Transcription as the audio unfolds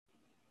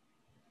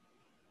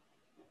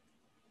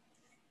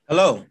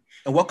Hello,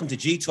 and welcome to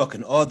G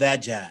Talking All That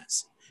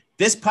Jazz.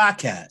 This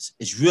podcast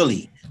is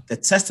really the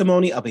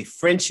testimony of a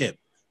friendship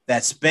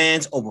that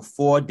spans over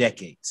 4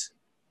 decades.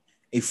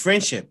 A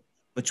friendship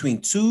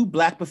between two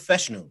Black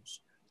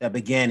professionals that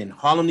began in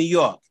Harlem, New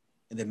York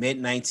in the mid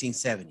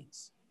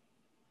 1970s.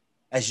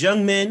 As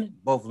young men,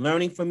 both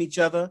learning from each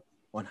other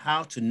on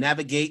how to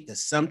navigate the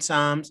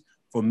sometimes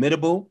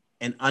formidable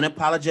and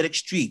unapologetic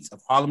streets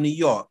of Harlem, New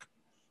York,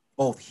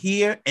 both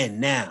here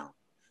and now,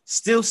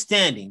 still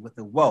standing with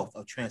a wealth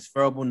of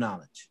transferable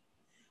knowledge.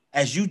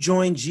 As you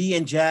join G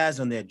and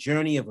Jazz on their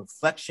journey of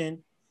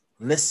reflection,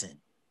 listen.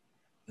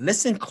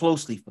 Listen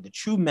closely for the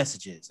true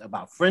messages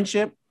about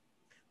friendship,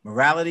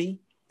 morality,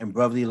 and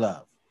brotherly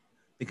love,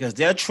 because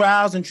their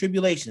trials and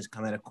tribulations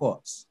come at a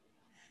cost.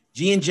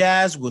 G and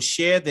Jazz will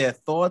share their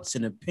thoughts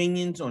and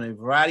opinions on a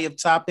variety of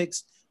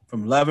topics,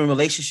 from love and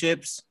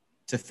relationships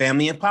to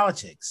family and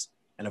politics,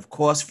 and of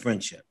course,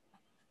 friendship.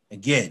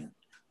 Again,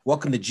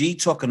 welcome to G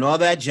Talking All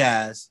That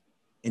Jazz.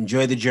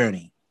 Enjoy the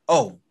journey.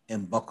 Oh,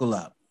 and buckle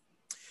up.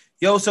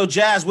 Yo, so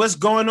Jazz, what's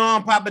going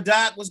on, Papa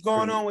Doc? What's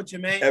going on with you,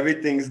 man?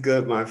 Everything's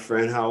good, my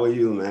friend. How are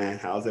you, man?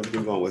 How's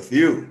everything going with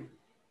you?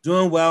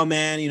 Doing well,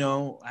 man. You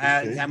know,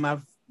 I had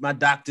my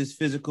doctor's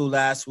physical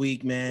last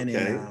week, man,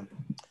 and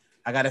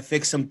I got to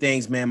fix some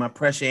things, man. My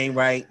pressure ain't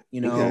right,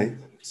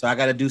 so I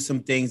got to do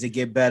some things to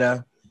get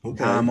better.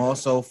 I'm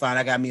also fine.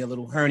 I got me a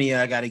little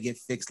hernia I got to get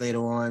fixed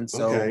later on.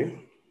 So,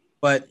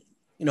 but,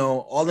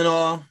 all in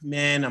all,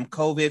 man, I'm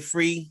COVID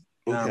free.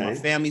 My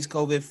family's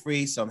COVID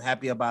free, so I'm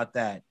happy about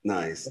that.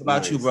 Nice. What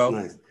about you, bro?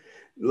 Nice.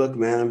 Look,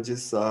 man,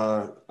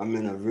 I'm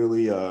in a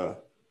really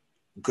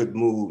good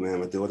mood, man.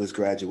 My daughter's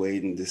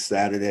graduating this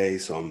Saturday,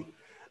 so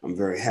I'm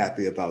very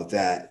happy about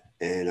that,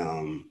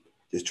 and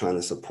just trying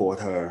to support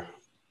her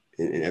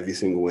in every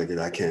single way that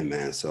I can,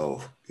 man.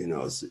 So,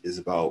 it's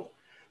about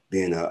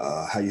being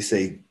a how you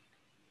say,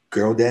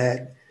 girl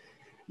dad.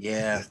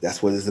 Yeah,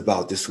 that's what it's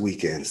about this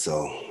weekend.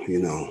 So,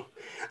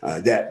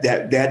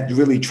 that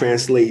really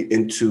translate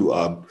into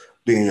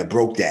being a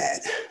broke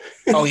dad.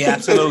 Oh yeah,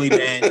 absolutely,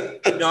 man.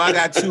 I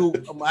got two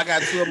of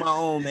my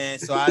own, man.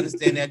 So I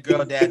understand that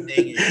girl dad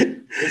thing.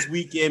 And this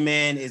weekend,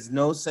 man, is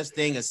no such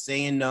thing as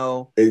saying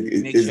no.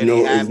 There's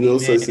no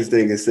such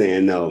thing as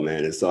saying no,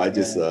 man. And so I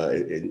just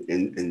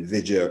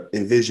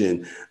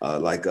envision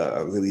like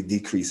a really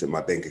decrease in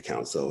my bank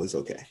account. So it's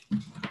okay.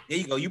 There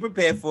you go. You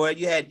prepared for it.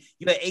 You had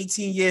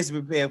 18 years to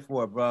prepare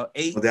for it, bro.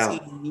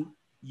 18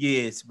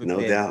 years. No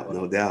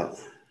doubt.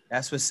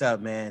 That's what's up,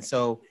 man.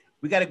 So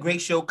we got a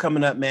great show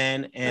coming up,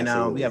 man.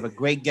 And we have a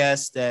great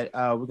guest that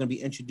we're going to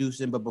be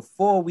introducing. But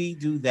before we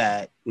do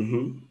that,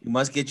 you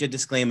must get your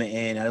disclaimer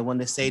in. I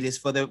want to say this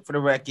for the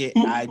record.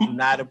 I do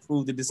not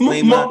approve the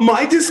disclaimer.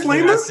 My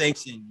disclaimer?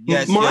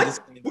 Yes,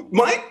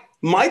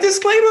 my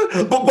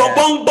disclaimer? Bong,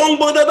 bong, bong,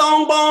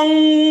 dong,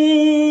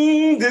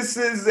 bong. This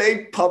is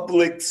a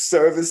public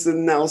service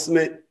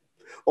announcement.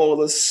 All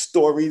the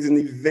stories and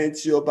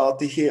events you're about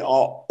to hear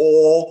are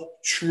all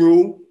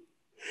true.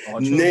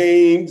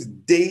 Names,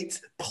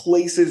 dates,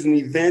 places, and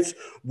events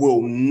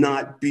will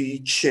not be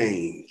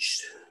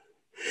changed.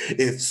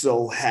 If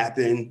so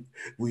happen,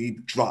 we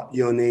drop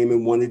your name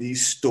in one of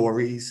these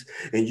stories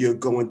and you're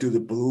going through the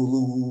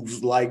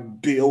blues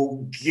like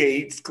Bill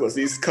Gates because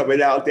he's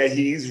coming out that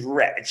he's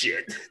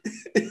ratchet.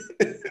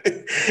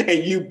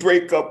 And you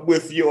break up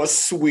with your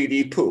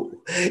sweetie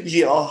poo,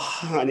 your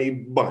honey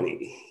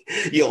bunny,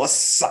 your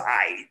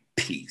side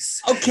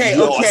piece.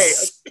 Your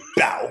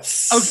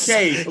spouse.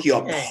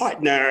 Your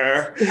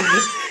partner.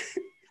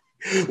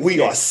 We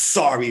are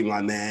sorry,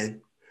 my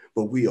man,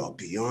 but we are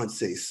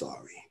Beyonce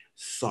sorry.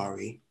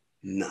 Sorry,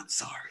 not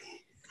sorry.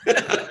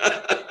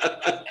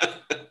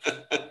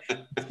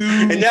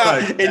 And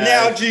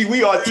now, G,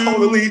 we are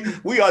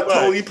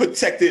totally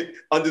protected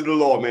under the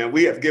law, man.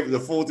 We have given the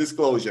full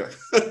disclosure.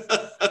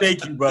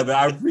 Thank you, brother.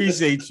 I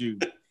appreciate you.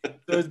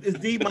 So it's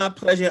indeed my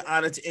pleasure and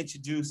honor to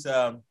introduce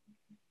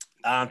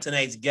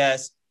tonight's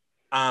guest.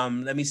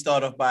 Let me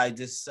start off by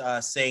just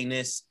saying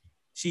this.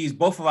 She's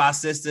both of our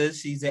sisters.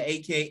 She's an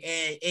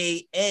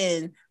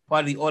AKA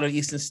part of the Order of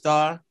Eastern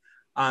Star.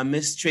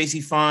 Miss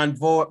Tracy Fawn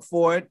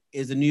Ford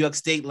is a New York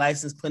State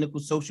licensed clinical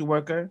social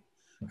worker.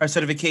 Her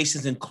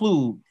certifications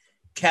include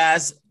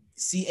CASACT,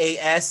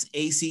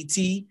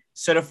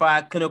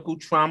 Certified Clinical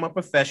Trauma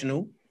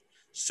Professional,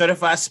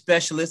 Certified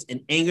Specialist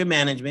in Anger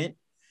Management,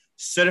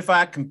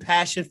 Certified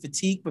Compassion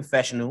Fatigue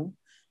Professional,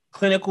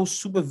 Clinical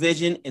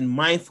Supervision in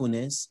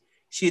Mindfulness.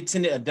 She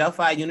attended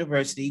Adelphi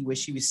University, where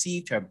she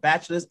received her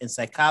bachelor's in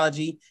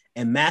psychology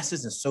and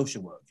master's in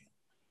social work.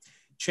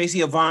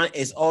 Tracy Yvonne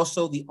is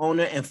also the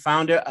owner and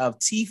founder of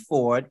T.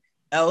 Ford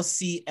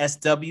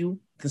LCSW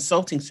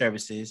Consulting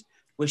Services,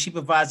 where she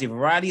provides a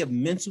variety of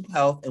mental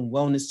health and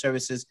wellness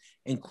services,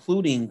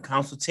 including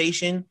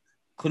consultation,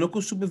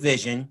 clinical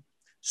supervision,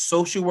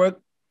 social work,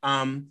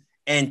 and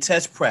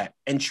test prep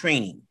and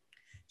training.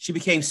 She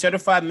became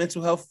certified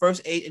mental health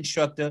first aid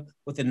instructor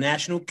with the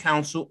National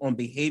Council on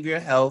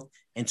Behavioral Health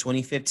in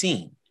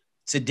 2015.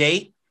 To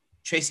date,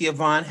 Tracy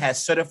Yvonne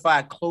has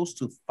certified close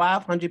to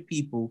 500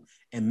 people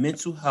in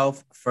mental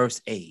health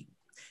first aid.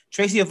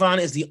 Tracy Yvonne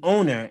is the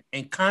owner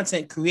and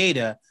content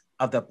creator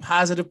of the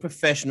Positive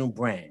Professional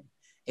brand,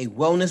 a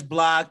wellness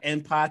blog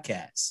and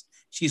podcast.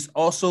 She's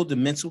also the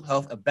mental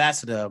health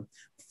ambassador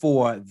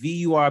for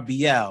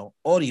VURBL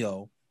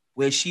Audio,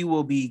 where she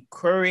will be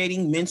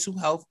curating mental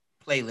health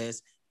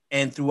playlists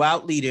and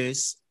throughout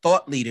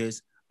thought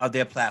leaders of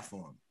their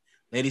platform.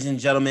 Ladies and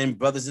gentlemen,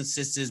 brothers and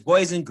sisters,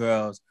 boys and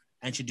girls,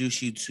 I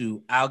introduce you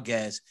to our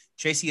guest,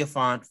 Tracy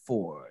Yvonne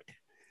Ford.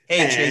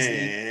 Hey,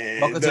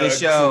 Tracy, welcome to the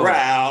show. The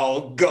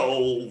crowd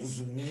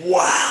goes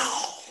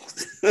wild.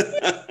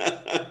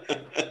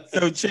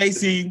 So,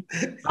 Tracy,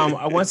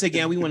 once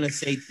again, we want to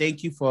say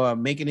thank you for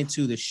making it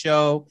to the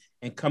show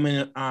and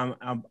coming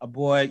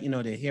aboard,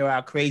 to hear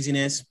our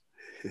craziness.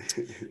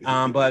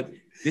 But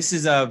this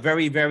is a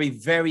very, very,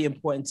 very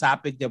important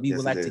topic that we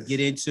would like to get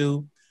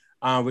into,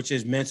 which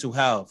is mental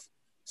health.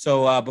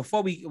 So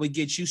before we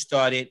get you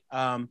started,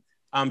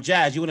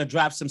 Jazz, you want to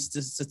drop some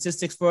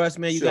statistics for us,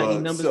 man? You got any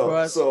numbers for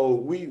us? So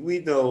we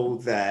know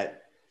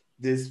that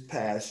this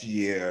past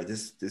year,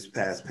 this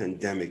past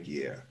pandemic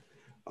year,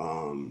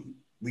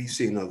 we've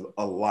seen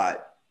a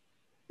lot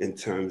in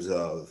terms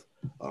of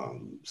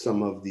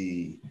some of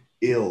the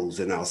ills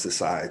in our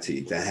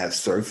society that have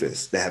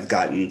surfaced, that have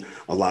gotten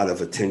a lot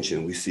of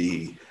attention. We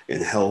see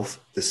in health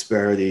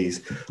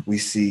disparities, we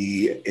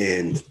see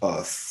in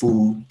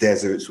food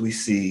deserts, we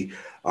see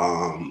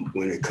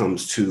when it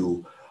comes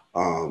to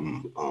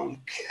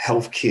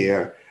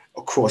healthcare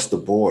across the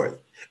board.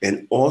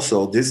 And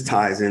also this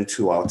ties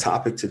into our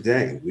topic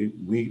today.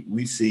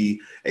 We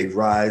see a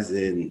rise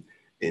in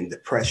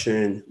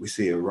depression. We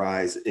see a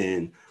rise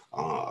in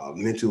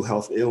mental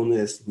health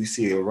illness. We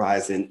see a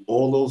rise in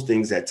all those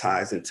things that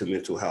ties into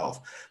mental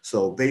health.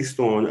 So based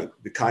on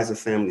the Kaiser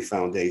Family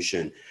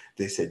Foundation,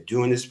 they said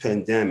during this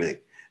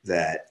pandemic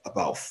that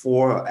about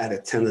 4 out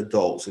of 10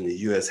 adults in the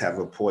US have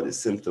reported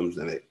symptoms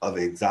of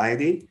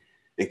anxiety,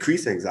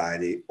 increased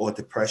anxiety, or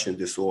depression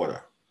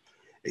disorder.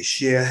 A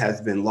share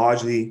has been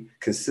largely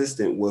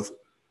consistent with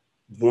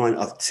 1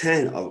 of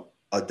 10 of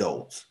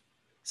adults.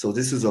 So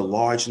this is a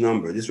large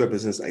number. This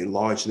represents a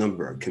large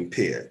number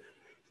compared.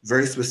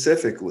 Very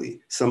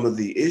specifically, some of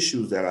the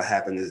issues that are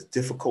happening is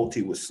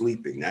difficulty with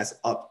sleeping. That's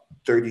up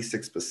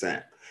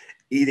 36%.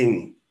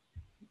 Eating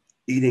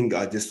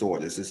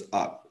disorders is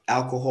up.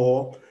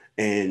 Alcohol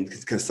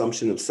and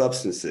consumption of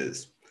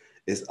substances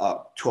is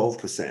up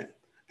 12%,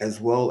 as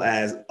well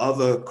as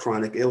other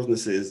chronic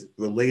illnesses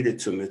related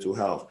to mental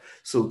health.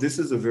 So this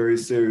is a very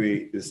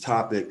serious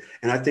topic.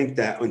 And I think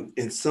that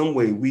in some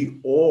way, we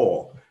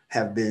all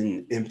have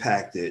been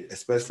impacted,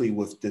 especially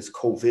with this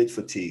COVID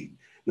fatigue,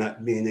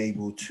 not being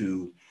able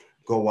to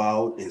go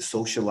out and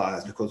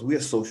socialize because we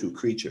are social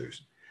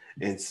creatures.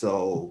 And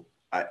so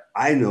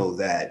I know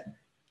that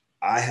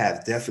I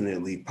have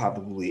definitely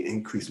probably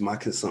increased my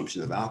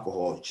consumption of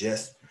alcohol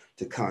just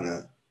to kind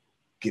of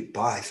get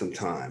by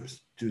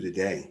sometimes through the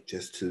day,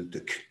 just to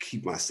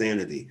keep my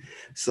sanity.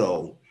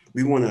 So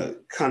we want to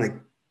kind of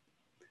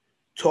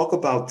talk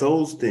about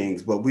those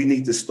things, but we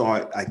need to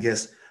start, I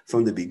guess,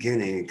 from the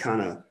beginning and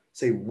kind of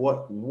say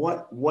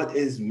what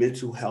is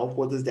mental health?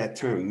 What does that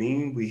term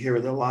mean? We hear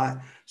it a lot.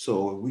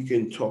 So we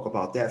can talk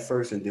about that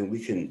first, and then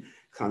we can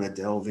kind of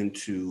delve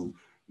into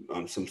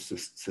some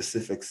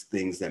specific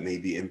things that may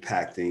be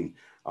impacting,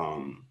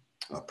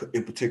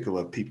 in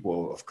particular,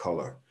 people of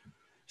color.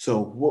 So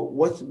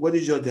what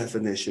is your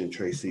definition,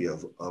 Tracy,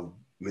 of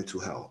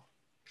mental health?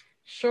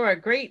 Sure.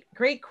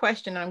 Great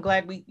question. I'm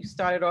glad we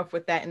started off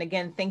with that. And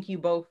again, thank you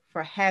both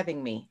for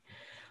having me.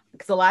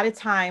 Because a lot of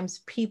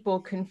times people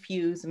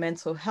confuse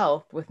mental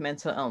health with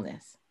mental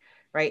illness,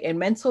 right? And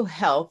mental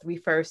health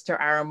refers to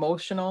our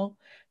emotional,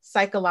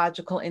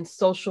 psychological, and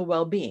social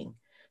well-being.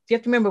 So you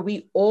have to remember,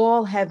 we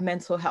all have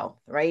mental health,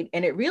 right?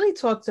 And it really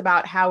talks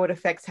about how it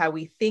affects how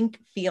we think,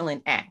 feel,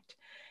 and act,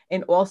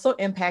 and also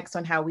impacts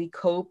on how we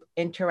cope,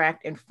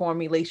 interact, and form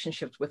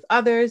relationships with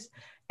others,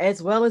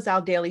 as well as our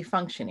daily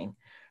functioning,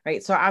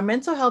 right? So our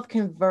mental health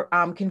can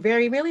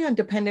vary really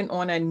dependent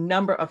on a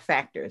number of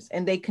factors,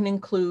 and they can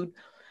include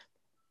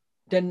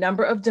the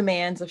number of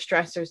demands of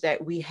stressors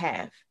that we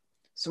have.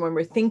 So when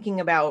we're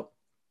thinking about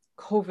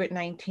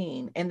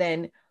COVID-19 and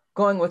then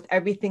going with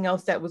everything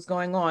else that was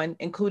going on,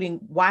 including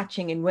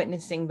watching and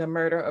witnessing the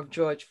murder of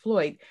George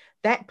Floyd,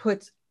 that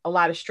puts a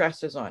lot of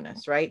stressors on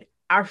us, right?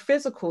 Our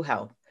physical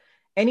health,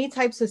 any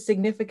types of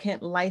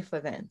significant life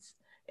events.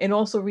 And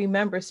also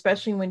remember,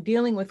 especially when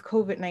dealing with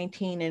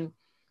COVID-19 and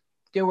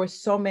there were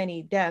so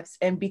many deaths,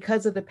 and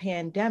because of the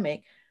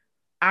pandemic,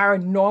 our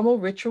normal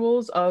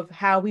rituals of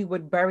how we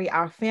would bury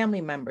our family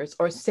members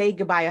or say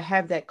goodbye or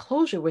have that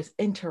closure was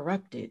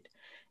interrupted.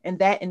 And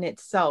that in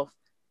itself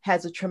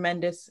has a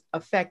tremendous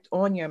effect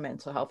on your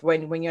mental health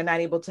when you're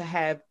not able to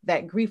have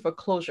that grief or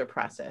closure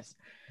process.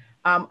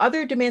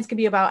 Other demands can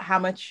be about how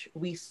much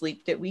we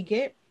sleep did we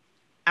get,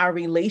 our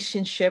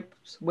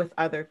relationships with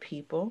other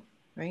people,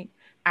 right?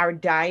 Our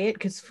diet,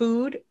 because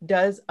food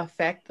does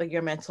affect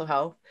your mental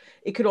health.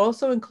 It could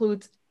also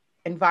include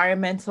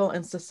environmental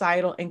and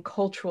societal and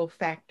cultural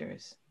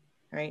factors,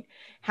 right?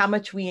 How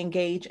much we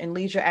engage in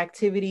leisure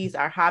activities,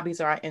 our hobbies,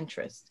 or our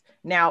interests.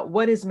 Now,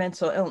 what is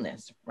mental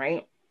illness,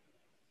 right?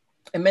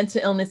 And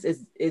mental illness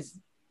is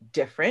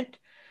different,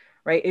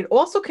 right? It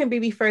also can be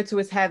referred to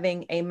as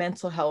having a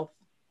mental health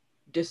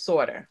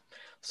disorder.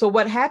 So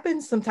what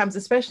happens sometimes,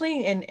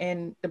 especially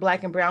in the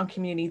Black and Brown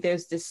community,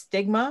 there's this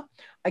stigma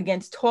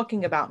against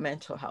talking about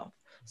mental health.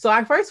 So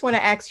I first want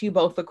to ask you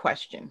both a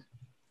question,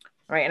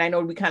 right? And I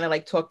know we kind of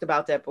like talked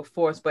about that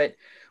before, but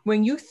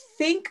when you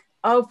think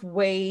of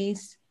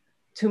ways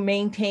to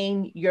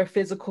maintain your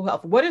physical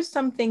health, what are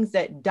some things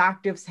that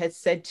doctors had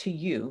said to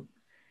you,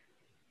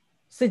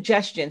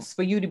 suggestions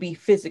for you to be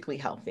physically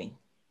healthy?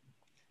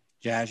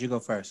 Jazz, you go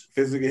first.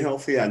 Physically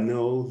healthy, I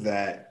know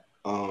that.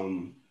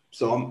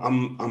 So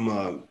I'm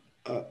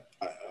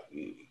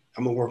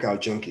a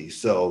workout junkie.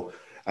 So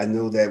I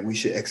know that we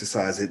should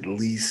exercise at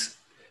least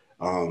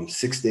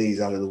 6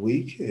 days out of the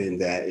week, and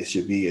that it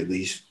should be at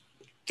least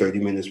 30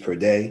 minutes per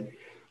day.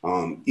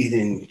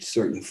 Eating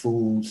certain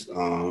foods,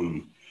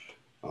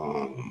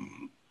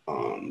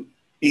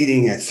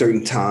 eating at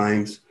certain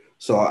times.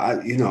 So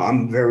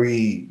I'm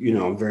very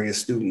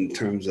astute in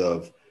terms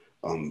of,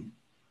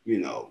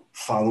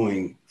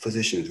 following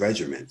physicians'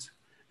 regimens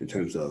in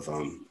terms of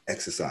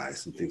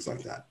exercise and things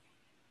like that.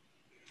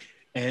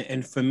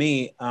 And for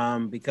me,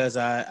 because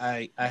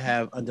I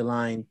have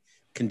underlying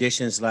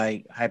conditions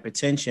like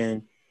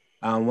hypertension,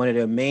 one of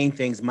the main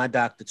things my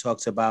doctor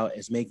talks about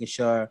is making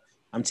sure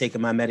I'm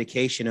taking my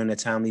medication on a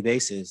timely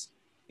basis.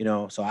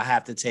 So I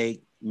have to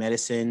take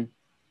medicine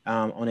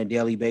on a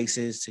daily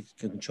basis to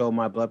control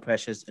my blood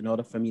pressures in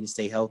order for me to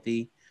stay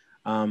healthy.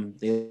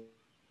 They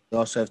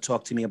also have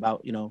talked to me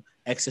about,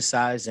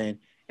 exercise and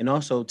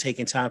also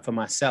taking time for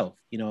myself.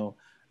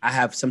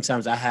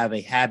 Sometimes I have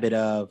a habit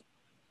of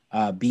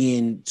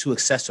being too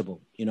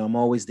accessible. I'm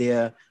always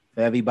there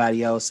for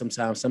everybody else,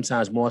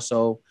 sometimes more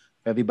so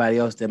for everybody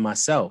else than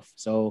myself.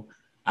 So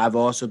I've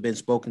also been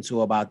spoken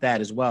to about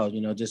that as well,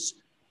 just,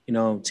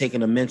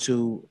 taking a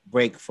mental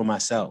break for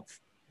myself.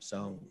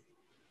 So.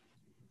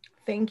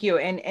 Thank you.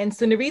 And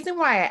so the reason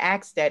why I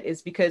asked that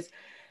is because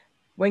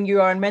when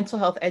you are a mental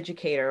health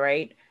educator,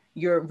 right,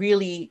 you're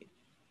really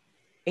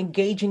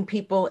engaging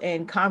people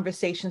in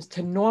conversations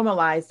to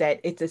normalize that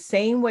it's the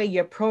same way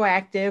you're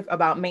proactive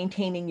about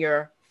maintaining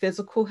your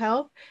physical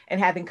health and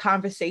having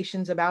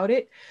conversations about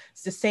it.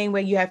 It's the same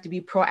way you have to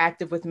be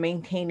proactive with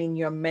maintaining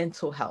your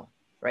mental health,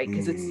 right?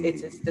 Because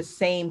it's the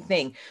same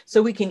thing.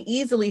 So we can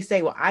easily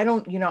say, well, I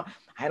don't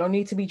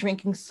need to be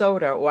drinking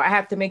soda, or I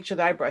have to make sure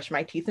that I brush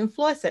my teeth and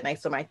floss at night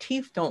so my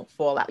teeth don't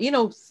fall out,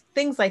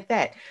 things like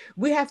that.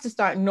 We have to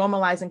start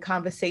normalizing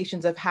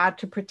conversations of how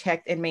to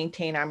protect and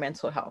maintain our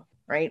mental health,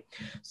 right?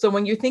 So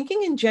when you're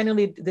thinking in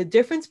generally, the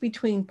difference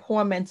between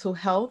poor mental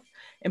health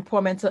and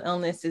poor mental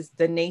illness is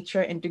the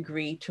nature and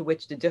degree to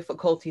which the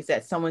difficulties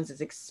that someone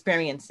is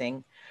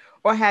experiencing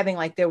or having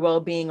like their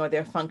well-being or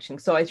their function.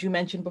 So as you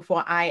mentioned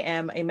before, I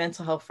am a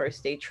mental health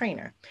first aid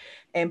trainer.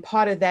 And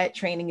part of that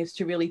training is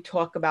to really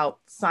talk about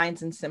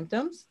signs and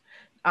symptoms,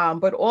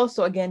 but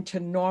also again, to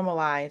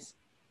normalize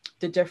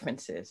the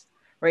differences,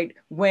 right?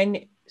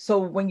 When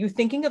you're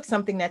thinking of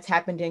something that's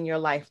happened in your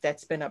life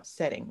that's been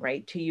upsetting,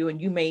 right, to you,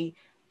 and you may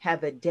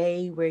have a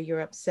day where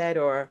you're upset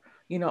or,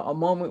 a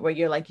moment where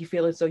you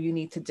feel as though you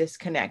need to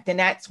disconnect. And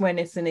that's when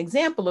it's an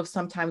example of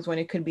sometimes when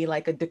it could be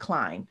like a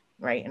decline,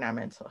 right, in our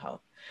mental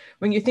health.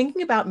 When you're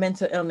thinking about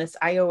mental illness,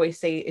 I always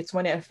say it's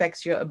when it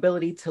affects your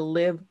ability to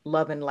live,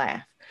 love, and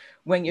laugh.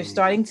 When you're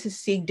starting to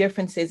see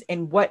differences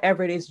in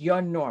whatever it is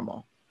your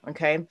normal,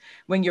 okay?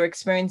 When you're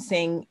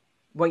experiencing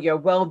your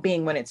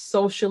well-being, when it's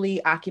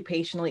socially,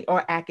 occupationally,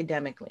 or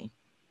academically,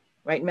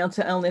 right?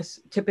 Mental illness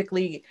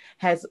typically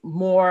has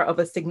more of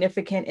a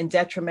significant and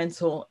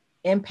detrimental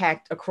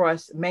impact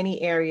across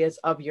many areas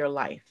of your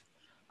life.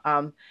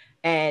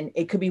 And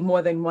it could be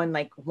more than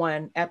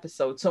one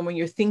episode. So when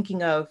you're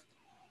thinking of,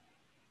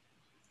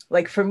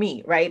 like for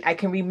me, right, I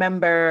can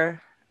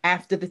remember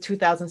after the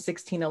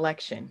 2016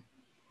 election,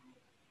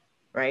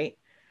 right,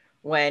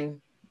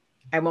 when,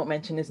 I won't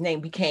mention his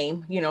name,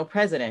 became,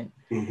 president.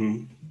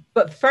 Mm-hmm.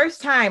 But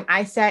first time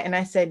I sat and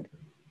I said,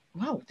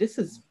 wow, this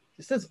is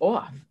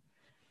off.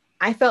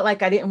 I felt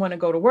like I didn't want to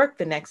go to work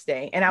the next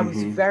day. And I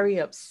was very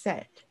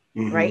upset,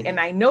 right? And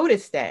I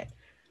noticed that,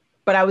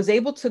 but I was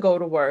able to go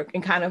to work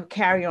and kind of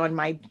carry on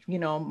my,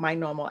 my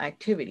normal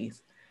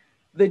activities.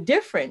 The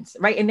difference,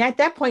 right? And at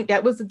that point,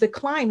 that was a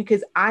decline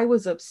because I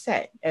was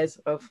upset, as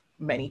of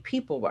many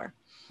people were.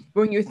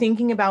 When you're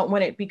thinking about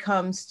when it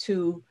becomes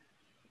to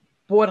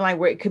borderline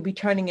where it could be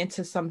turning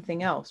into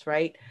something else,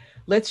 right?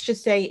 Let's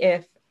just say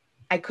if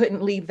I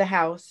couldn't leave the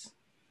house,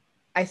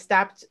 I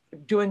stopped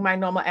doing my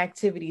normal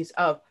activities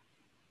of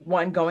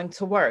one, going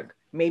to work,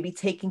 maybe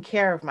taking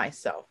care of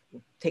myself,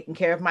 taking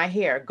care of my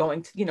hair,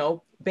 going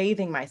to,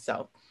 bathing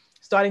myself,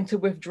 starting to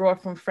withdraw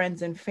from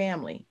friends and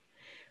family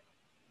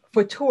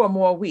for 2 or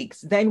more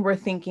weeks, then we're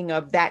thinking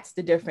of that's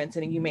the difference.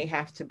 And you may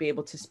have to be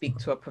able to speak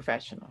to a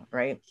professional,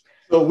 right?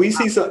 So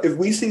if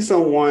we see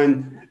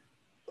someone,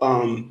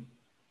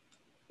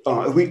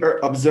 if we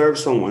observe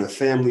someone, a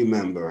family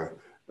member,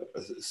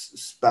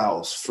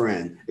 spouse,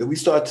 friend, if we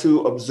start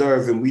to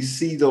observe and we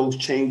see those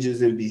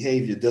changes in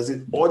behavior, does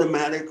it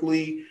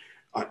automatically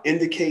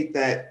indicate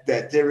that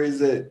there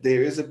is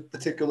a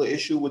particular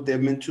issue with their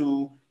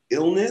mental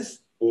illness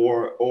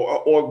or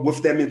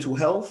with their mental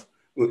health?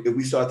 If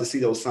we start to see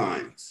those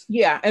signs.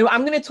 Yeah, and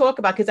I'm going to talk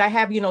about, because I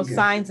have, Okay.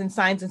 signs and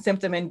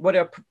symptoms and what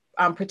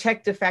are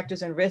protective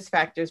factors and risk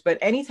factors. But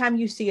anytime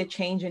you see a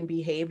change in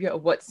behavior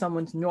of what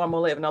someone's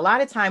normal is, and a lot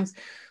of times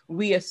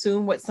we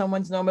assume what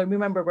someone's normal.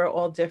 Remember, we're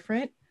all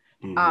different.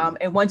 Mm-hmm.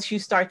 And once you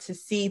start to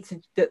see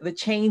the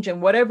change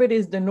and whatever it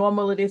is, the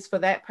normal it is for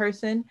that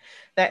person,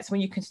 that's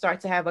when you can start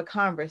to have a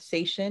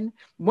conversation.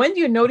 When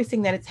you're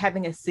noticing that it's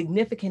having a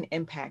significant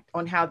impact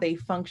on how they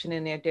function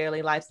in their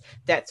daily lives,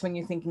 that's when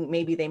you're thinking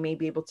maybe they may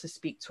be able to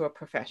speak to a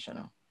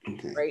professional.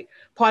 Okay. Right.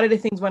 Part of the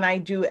things when I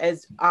do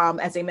as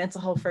a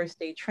mental health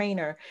first aid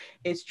trainer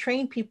is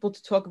train people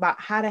to talk about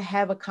how to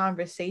have a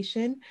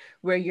conversation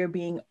where you're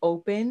being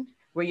open,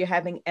 where you're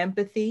having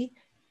empathy.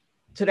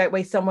 So that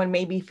way someone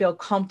maybe feel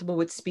comfortable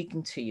with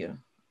speaking to you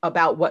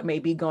about what may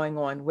be going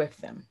on with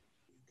them,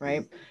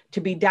 right?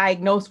 To be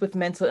diagnosed with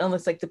mental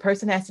illness, like the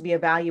person has to be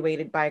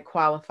evaluated by a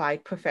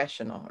qualified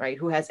professional, right?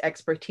 Who has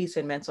expertise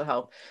in mental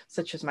health,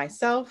 such as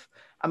myself.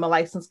 I'm a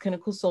licensed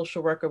clinical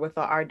social worker with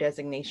our R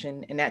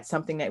designation, and that's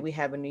something that we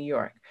have in New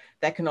York.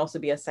 That can also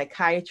be a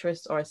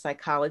psychiatrist or a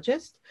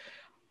psychologist.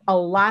 A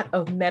lot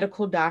of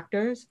medical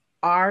doctors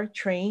are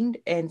trained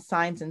in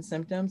signs and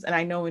symptoms. And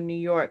I know in New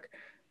York,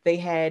 they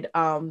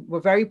were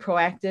very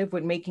proactive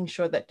with making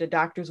sure that the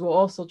doctors were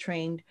also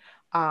trained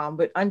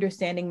with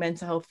understanding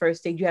mental health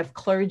first aid. You have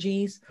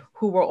clergies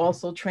who were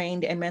also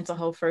trained in mental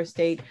health first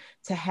aid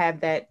to have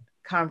that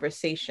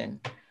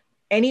conversation.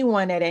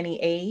 Anyone at any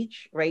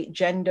age, right,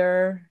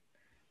 gender,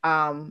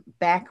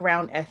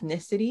 background,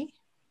 ethnicity,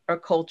 or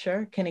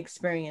culture can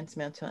experience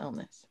mental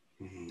illness.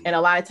 Mm-hmm. And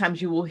a lot of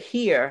times you will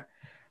hear,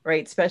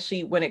 right,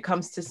 especially when it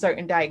comes to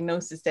certain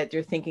diagnoses, that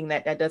they're thinking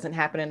that doesn't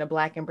happen in the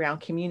Black and Brown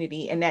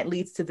community. And that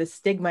leads to the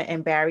stigma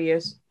and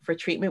barriers for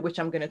treatment, which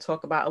I'm going to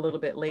talk about a little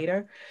bit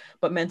later.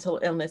 But mental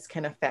illness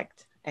can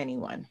affect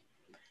anyone.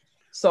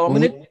 So I'm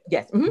going to,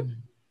 yes. Mm-hmm.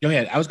 Go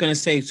ahead. I was going to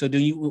say, so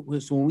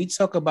when we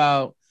talk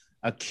about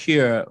a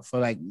cure for,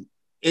 like,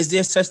 is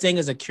there such thing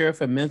as a cure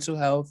for mental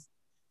health?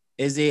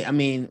 Is it,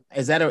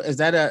 is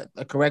that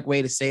a correct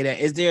way to say that?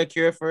 Is there a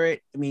cure for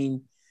it?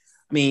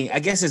 I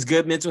guess it's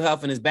good mental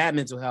health and it's bad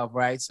mental health,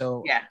 right?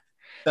 So yeah.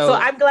 So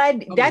I'm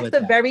glad that's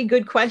a very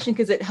good question,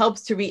 because it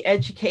helps to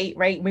re-educate,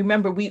 right?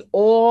 Remember, we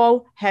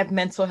all have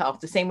mental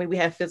health the same way we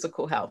have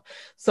physical health.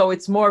 So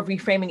it's more of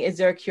reframing, is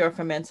there a cure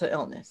for mental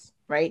illness,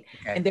 right?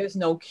 Okay. And there's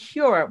no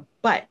cure,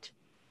 but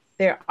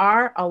there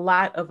are a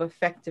lot of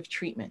effective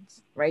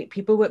treatments, right?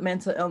 People with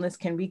mental illness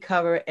can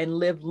recover and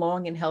live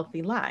long and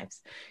healthy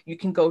lives. You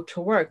can go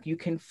to work, you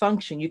can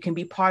function, you can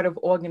be part of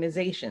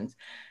organizations.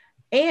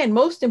 And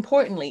most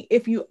importantly,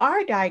 if you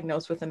are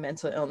diagnosed with a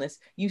mental illness,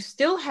 you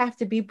still have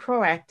to be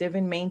proactive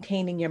in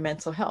maintaining your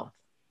mental health.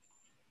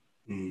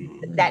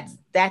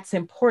 That's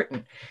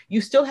important.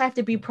 You still have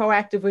to be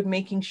proactive with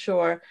making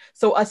sure.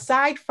 So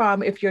aside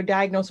from if you're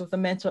diagnosed with a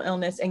mental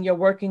illness and you're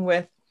working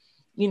with,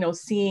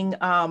 seeing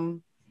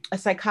a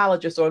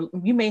psychologist, or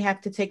you may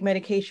have to take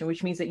medication,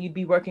 which means that you'd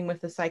be working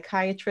with a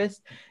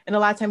psychiatrist. And a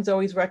lot of times I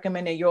always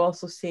recommend that you're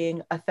also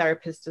seeing a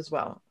therapist as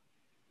well.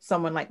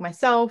 Someone like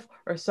myself,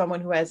 or someone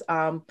who has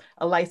a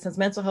licensed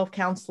mental health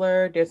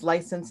counselor. There's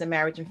licensed and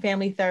marriage and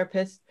family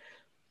therapists.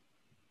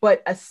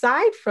 But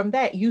aside from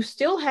that, you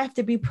still have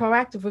to be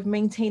proactive with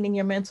maintaining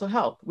your mental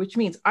health, which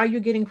means, are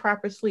you getting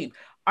proper sleep?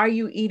 Are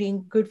you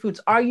eating good foods?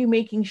 Are you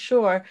making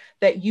sure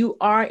that you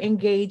are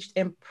engaged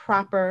in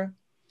positive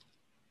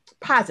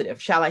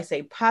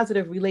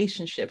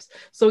relationships?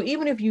 So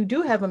even if you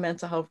do have a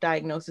mental health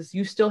diagnosis,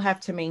 you still have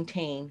to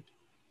maintain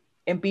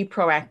and be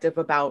proactive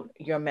about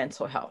your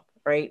mental health.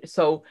 Right.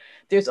 So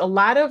there's a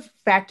lot of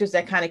factors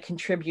that kind of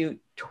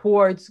contribute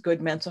towards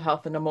good mental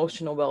health and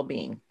emotional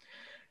well-being,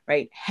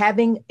 right?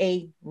 Having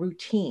a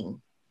routine,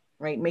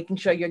 right? Making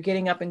sure you're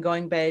getting up and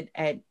going to bed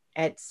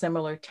at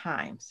similar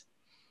times.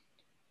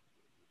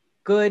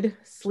 Good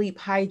sleep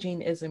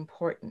hygiene is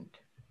important,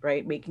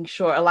 right? Making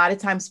sure, a lot of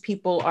times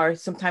people are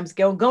sometimes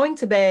going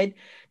to bed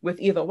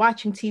with either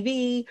watching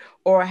TV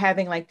or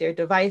having like their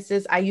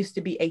devices. I used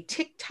to be a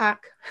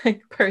TikTok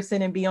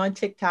person and be on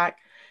TikTok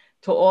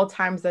to all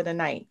times of the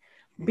night.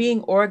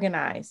 Being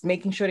organized,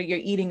 making sure that you're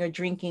eating or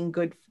drinking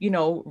good,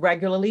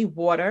 regularly,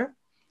 water,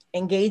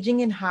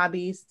 engaging in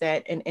hobbies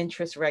and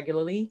interests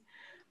regularly,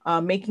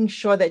 making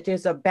sure that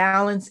there's a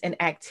balance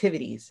in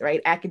activities,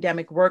 right?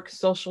 Academic work,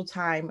 social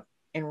time,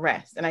 and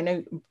rest. And I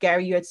know,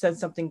 Gary, you had said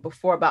something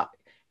before about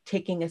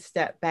taking a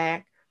step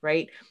back,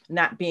 right?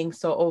 Not being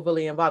so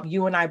overly involved.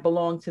 You and I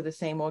belong to the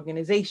same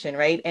organization,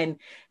 right? And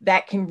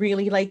that can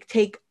really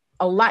take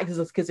a lot,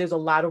 because there's a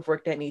lot of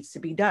work that needs to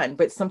be done.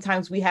 But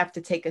sometimes we have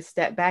to take a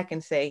step back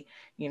and say,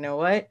 you know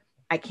what?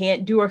 I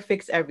can't do or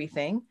fix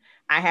everything.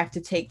 I have to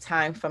take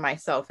time for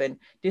myself. And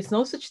there's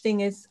no such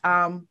thing as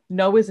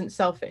no isn't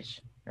selfish,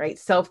 right?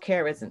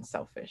 Self-care isn't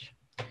selfish.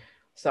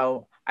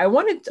 So I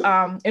wanted,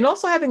 and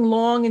also having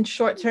long and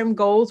short-term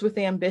goals with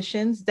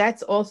ambitions,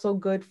 that's also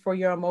good for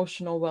your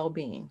emotional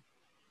well-being.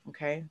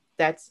 Okay.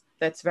 That's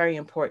very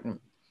important.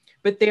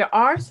 But there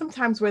are some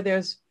times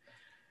where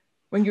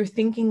when you're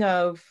thinking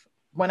of,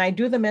 when I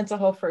do the mental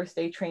health first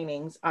aid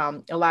trainings,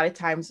 a lot of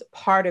times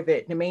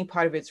the main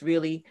part of it's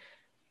really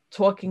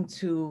talking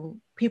to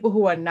people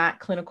who are not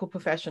clinical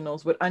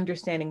professionals with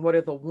understanding what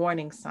are the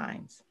warning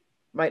signs,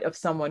 right, of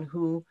someone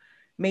who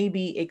may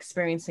be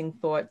experiencing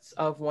thoughts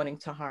of wanting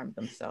to harm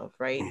themselves,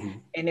 right? Mm-hmm.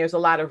 And there's a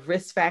lot of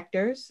risk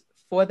factors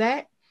for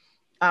that.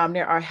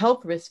 There are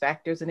health risk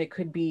factors, and it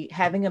could be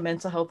having a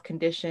mental health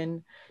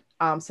condition,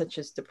 such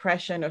as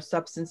depression or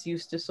substance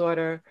use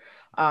disorder,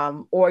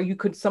 or you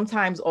could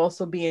sometimes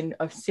also be in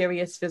a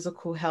serious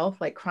physical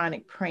health like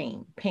chronic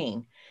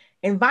pain.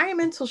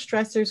 Environmental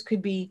stressors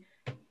could be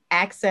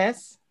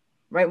access,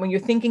 right? When you're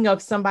thinking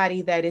of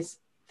somebody that is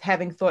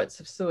having thoughts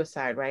of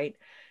suicide, right?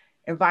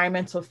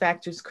 Environmental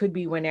factors could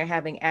be when they're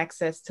having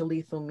access to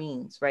lethal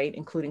means, right?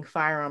 Including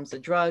firearms or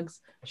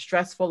drugs,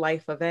 stressful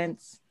life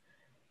events.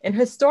 And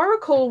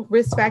historical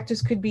risk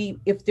factors could be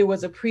if there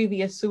was a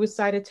previous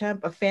suicide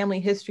attempt, a family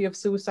history of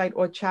suicide,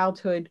 or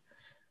childhood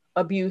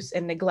abuse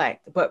and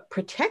neglect. But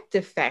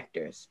protective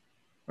factors,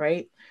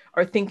 right,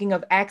 are thinking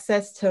of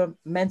access to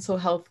mental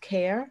health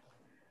care,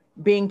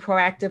 being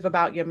proactive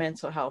about your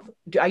mental health.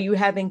 Are you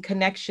having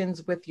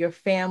connections with your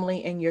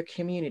family and your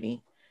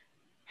community?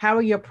 How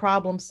are your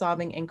problem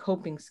solving and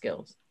coping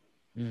skills?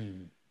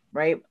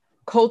 Right?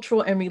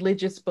 Cultural and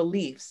religious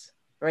beliefs,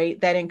 right,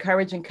 that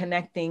encourage and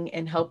connecting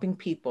and helping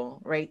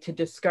people, right, to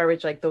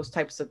discourage like those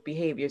types of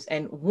behaviors.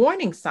 And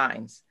warning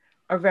signs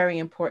are very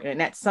important. And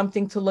that's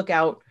something to look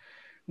out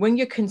when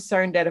you're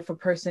concerned that if a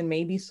person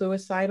may be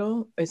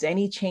suicidal, is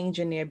any change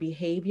in their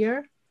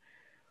behavior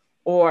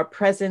or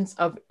presence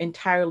of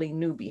entirely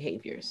new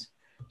behaviors.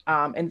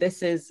 And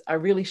this is a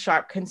really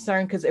sharp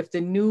concern because if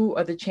the new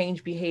or the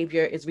change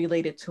behavior is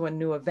related to a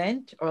new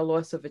event or a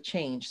loss of a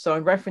change. So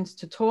in reference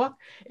to talk,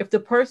 if the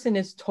person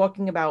is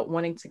talking about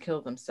wanting to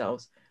kill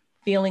themselves,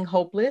 feeling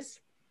hopeless,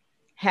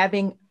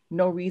 having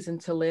no reason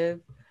to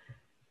live,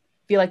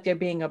 feel like they're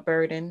being a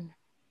burden,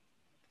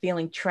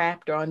 feeling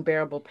trapped or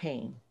unbearable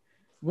pain.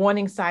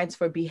 Warning signs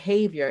for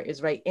behavior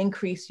is, right,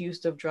 increased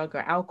use of drug or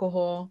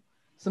alcohol,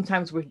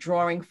 sometimes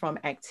withdrawing from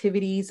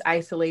activities,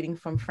 isolating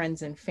from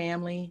friends and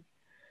family,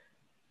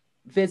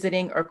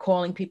 visiting or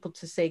calling people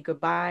to say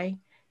goodbye.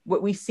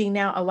 What we see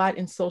now a lot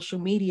in social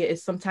media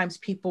is sometimes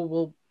people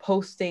will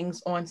post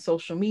things on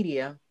social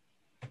media.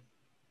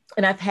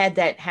 And I've had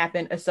that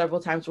happen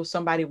several times where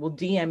somebody will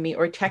DM me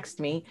or text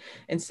me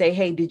and say,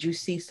 hey, did you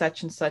see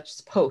such and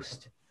such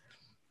post?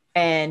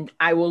 And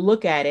I will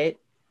look at it.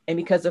 And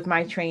because of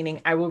my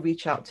training, I will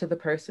reach out to the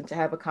person to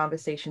have a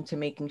conversation to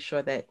making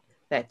sure that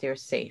they're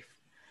safe.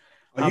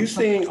 Are you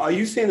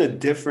seeing a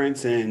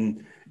difference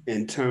in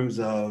terms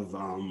of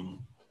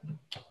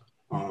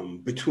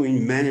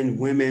between men and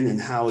women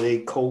and how they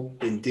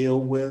cope and deal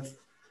with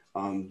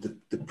the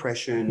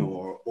depression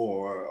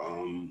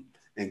or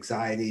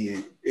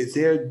anxiety?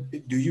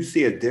 Do you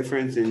see a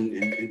difference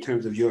in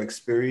terms of your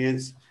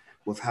experience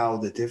with how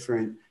the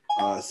different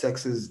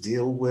sexes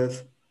deal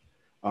with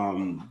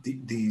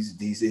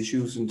these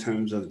issues in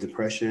terms of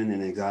depression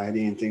and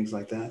anxiety and things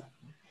like that?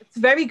 It's a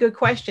very good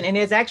question. And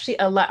there's actually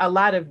a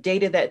lot of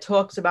data that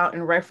talks about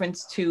in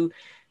reference to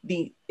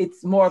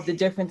it's more of the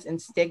difference in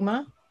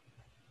stigma.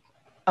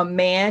 A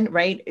man,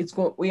 right? It's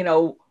going,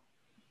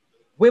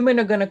 women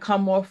are going to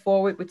come more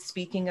forward with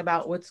speaking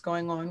about what's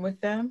going on with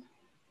them,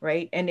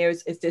 right? And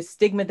it's this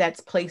stigma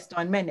that's placed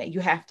on men that you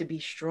have to be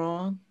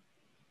strong.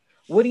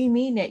 What do you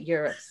mean that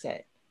you're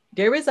upset?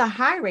 There is a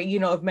high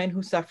rate, of men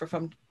who suffer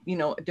from,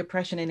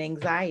 depression and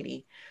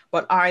anxiety,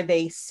 but are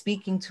they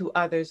speaking to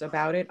others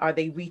about it? Are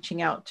they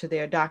reaching out to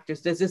their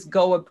doctors? Does this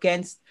go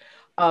against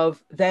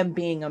of them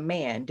being a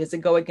man? Does it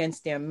go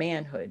against their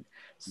manhood?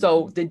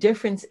 So the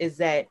difference is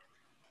that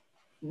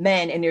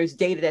men, and there's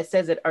data that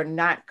says it, are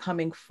not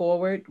coming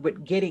forward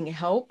with getting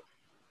help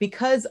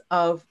because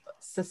of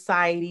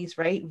society's,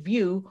 right,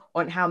 view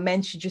on how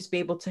men should just be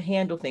able to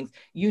handle things.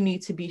 You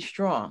need to be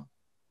strong.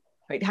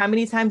 Right? How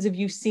many times have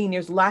you seen,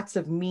 there's lots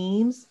of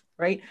memes,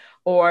 right?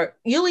 Or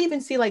you'll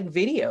even see like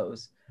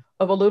videos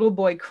of a little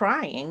boy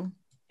crying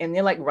and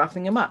they're like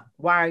roughing him up.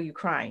 Why are you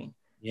crying?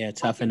 Yeah,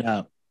 toughen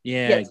up.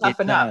 Yeah,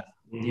 toughen up.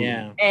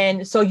 Yeah.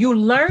 And so you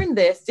learn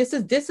this. This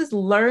is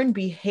learned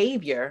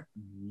behavior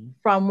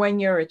from when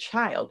you're a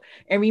child.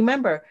 And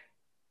remember,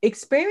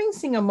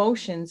 experiencing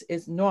emotions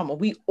is normal.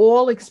 We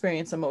all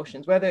experience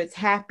emotions, whether it's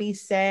happy,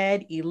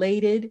 sad,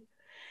 elated.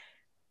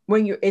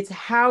 It's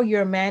how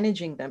you're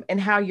managing them and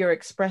how you're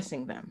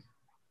expressing them,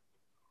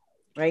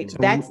 right?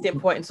 That's the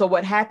important. So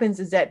what happens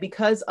is that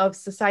because of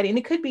society, and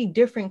it could be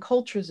different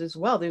cultures as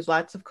well. There's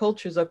lots of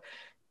cultures of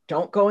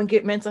don't go and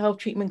get mental health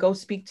treatment, go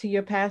speak to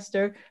your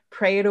pastor,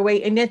 pray it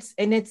away. And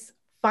it's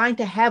fine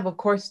to have, of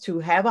course, to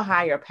have a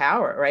higher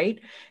power, right?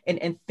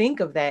 And think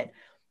of that.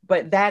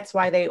 But that's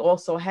why they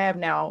also have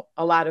now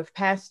a lot of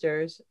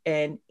pastors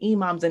and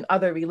imams and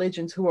other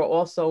religions who are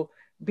also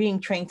being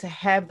trained to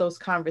have those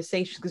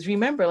conversations. Because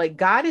remember, like,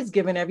 God has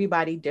given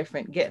everybody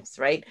different gifts,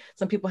 right?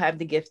 Some people have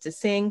the gift to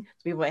sing,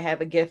 some people have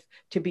a gift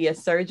to be a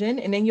surgeon.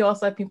 And then you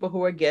also have people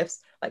who are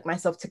gifts like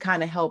myself to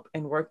kind of help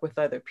and work with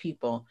other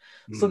people.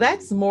 So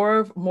that's more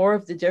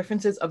of the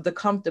differences of the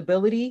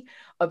comfortability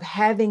of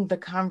having the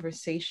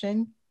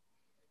conversation.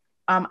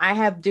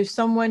 There's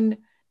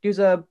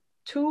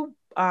two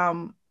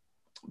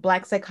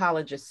Black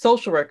psychologists,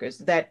 social workers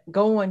that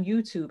go on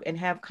YouTube and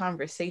have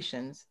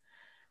conversations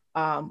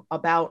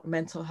about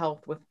mental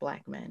health with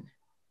Black men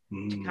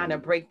to kind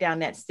of break down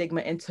that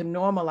stigma and to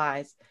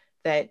normalize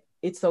that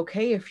it's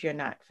okay if you're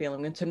not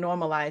feeling, and to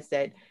normalize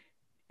that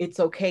it's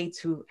okay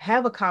to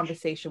have a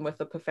conversation with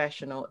a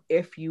professional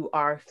if you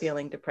are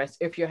feeling depressed,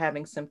 if you're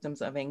having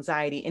symptoms of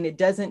anxiety, and it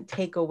doesn't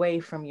take away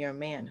from your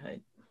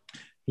manhood.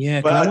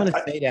 Yeah, because I want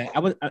to say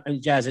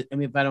that Jazz. I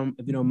mean,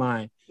 if you don't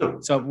mind.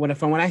 So when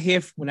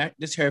I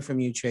just heard from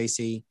you,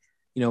 Tracy,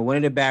 you know, one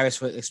of the barriers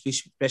for,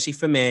 especially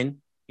for men,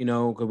 you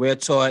know, because we're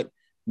taught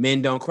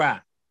men don't cry.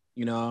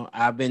 You know,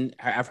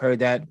 I've heard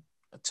that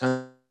a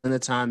ton of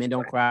time. Men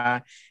don't cry.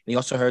 And you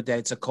also heard that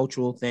it's a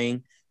cultural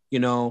thing. You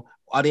know,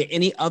 are there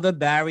any other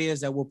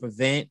barriers that will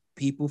prevent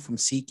people from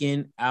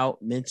seeking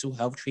out mental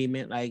health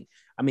treatment? Like,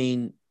 I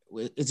mean,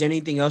 is there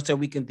anything else that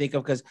we can think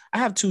of? Because I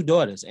have 2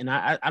 daughters, and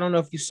I don't know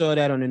if you saw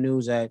that on the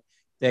news, that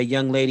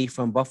young lady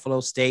from Buffalo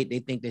State, they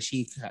think that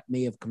she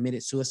may have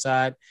committed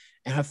suicide,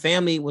 and her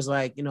family was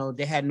like, you know,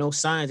 they had no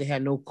signs, they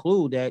had no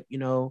clue that, you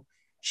know,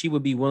 she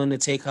would be willing to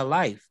take her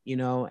life, you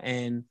know,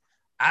 and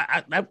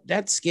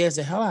that scares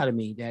the hell out of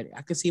me, that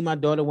I could see my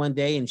daughter one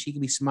day and she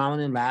could be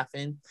smiling and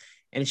laughing,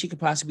 and she could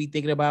possibly be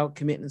thinking about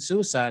committing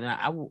suicide.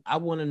 And I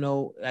want to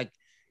know, like,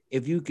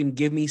 if you can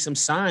give me some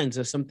signs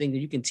or something that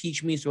you can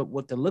teach me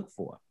what to look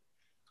for,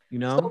 you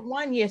know?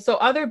 So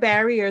other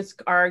barriers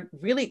are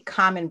really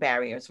common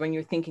barriers when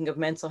you're thinking of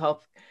mental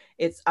health.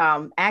 It's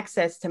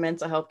access to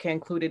mental health care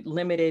included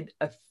limited,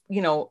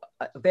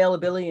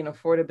 availability and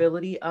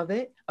affordability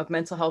of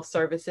mental health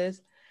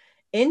services,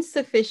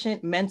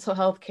 insufficient mental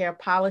health care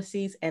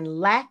policies, and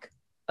lack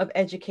of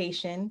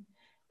education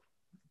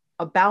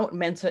about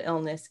mental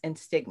illness and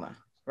stigma,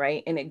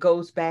 right? And it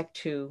goes back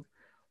to,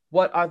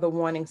 what are the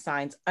warning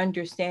signs?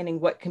 Understanding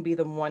what can be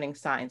the warning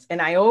signs.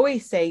 And I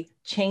always say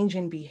change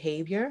in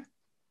behavior,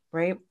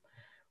 right?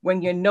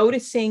 When you're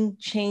noticing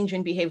change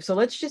in behavior. So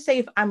let's just say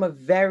if I'm a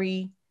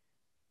very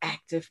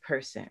active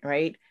person,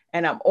 right?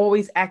 And I'm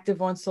always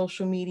active on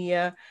social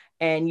media,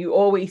 and you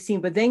always see,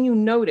 but then you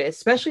notice,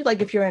 especially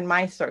like if you're in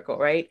my circle,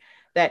 right?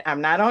 That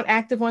I'm not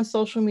active on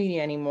social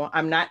media anymore.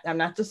 I'm not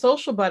the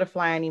social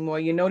butterfly anymore.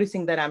 You're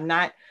noticing that I'm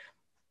not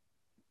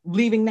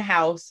leaving the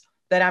house,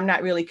 that I'm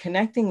not really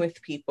connecting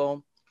with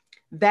people.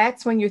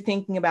 That's when you're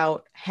thinking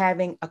about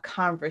having a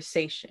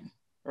conversation,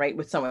 right,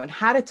 with someone,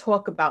 how to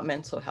talk about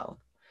mental health.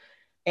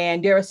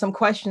 And there are some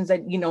questions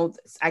that, you know,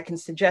 I can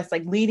suggest,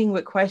 like leading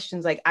with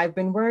questions like, I've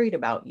been worried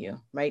about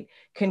you, right?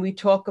 Can we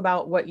talk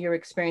about what you're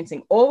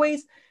experiencing?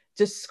 Always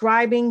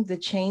describing the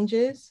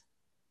changes,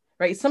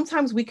 right?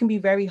 Sometimes we can be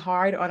very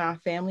hard on our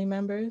family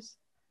members,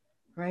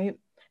 right?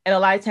 And a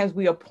lot of times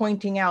we are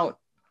pointing out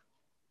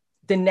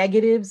the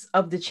negatives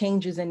of the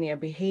changes in their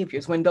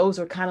behaviors, when those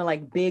are kind of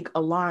like big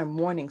alarm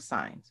warning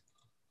signs,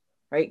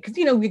 right? Because,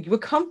 you know, we're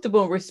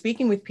comfortable and we're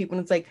speaking with people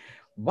and it's like,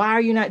 why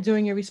are you not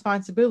doing your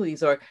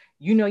responsibilities? Or,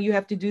 you know, you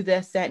have to do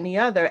this, that, and the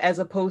other, as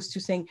opposed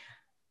to saying,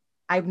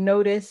 I've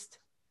noticed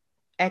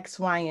X,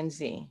 Y, and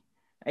Z.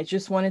 I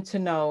just wanted to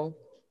know,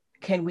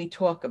 can we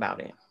talk about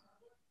it?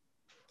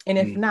 And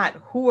if not,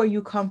 who are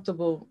you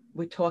comfortable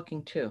with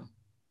talking to,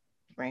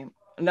 right?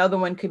 Another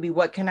one could be,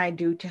 what can I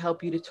do to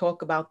help you to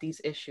talk about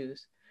these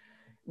issues?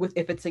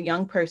 If it's a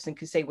young person,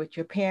 could say with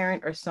your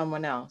parent or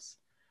someone else.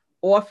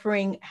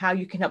 Offering how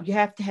you can help. You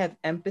have to have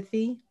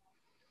empathy.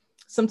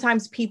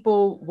 Sometimes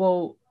people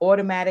will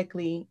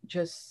automatically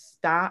just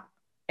stop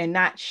and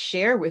not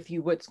share with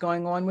you what's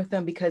going on with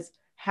them because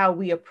how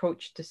we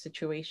approach the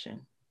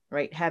situation,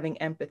 right? Having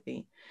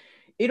empathy.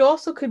 It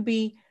also could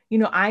be, you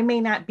know, I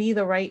may not be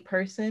the right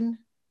person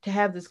to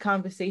have this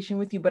conversation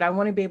with you, but I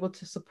want to be able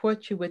to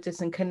support you with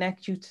this and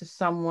connect you to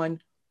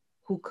someone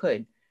who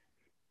could.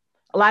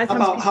 A lot of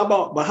times. How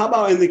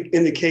about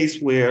in the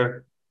case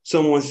where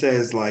someone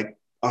says like,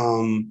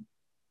 I'm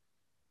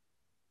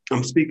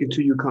speaking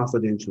to you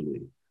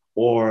confidentially,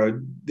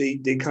 or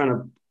they kind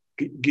of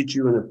get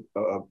you in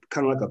a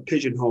kind of like a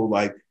pigeonhole,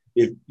 like,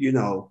 if you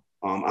know,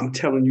 I'm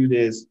telling you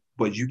this,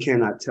 but you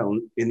cannot tell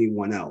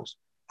anyone else.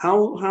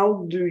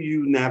 How do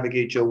you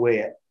navigate your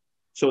way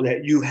so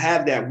that you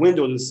have that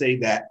window to say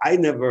that I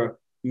never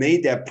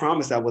made that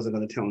promise, I wasn't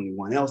going to tell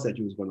anyone else that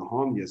you was going to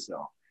harm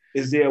yourself?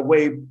 Is there a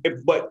way,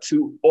 but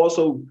to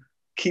also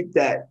keep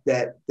that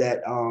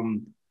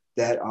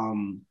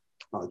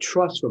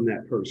trust from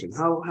that person?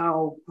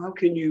 How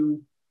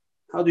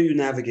do you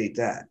navigate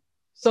that?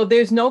 So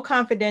there's no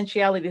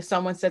confidentiality if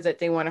someone says that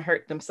they want to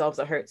hurt themselves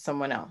or hurt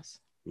someone else,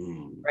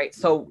 right?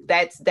 So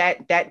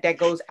that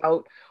goes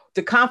out.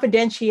 The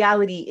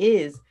confidentiality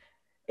is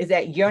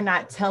that you're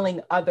not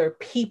telling other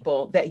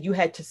people that you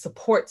had to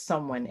support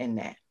someone in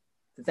that.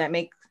 Does that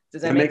make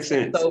Does that make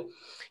sense? So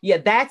yeah,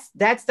 that's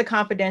the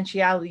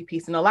confidentiality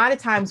piece. And a lot of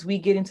times we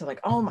get into like,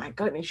 oh my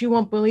goodness, you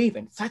won't believe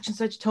it. Such and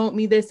such told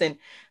me this. And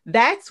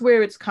that's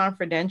where it's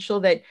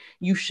confidential, that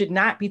you should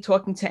not be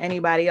talking to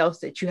anybody else,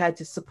 that you had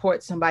to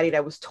support somebody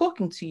that was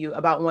talking to you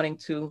about wanting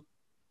to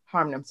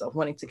harm themselves,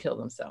 wanting to kill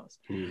themselves.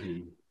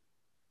 Mm-hmm.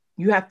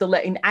 You have to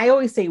let, and I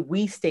always say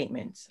we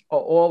statements are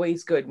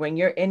always good when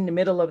you're in the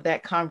middle of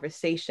that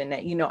conversation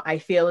that, you know, I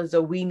feel as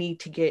though we need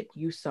to get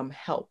you some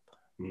help.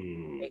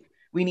 Right?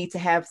 We need to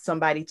have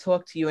somebody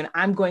talk to you, and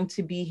I'm going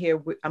to be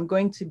here. I'm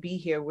going to be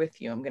here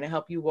with you. I'm going to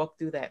help you walk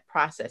through that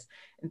process.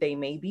 And they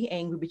may be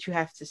angry, but you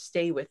have to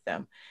stay with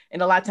them.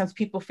 And a lot of times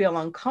people feel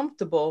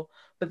uncomfortable,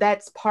 but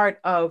that's part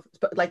of,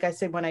 like I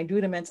said, when I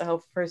do the mental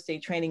health first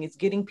aid training, it's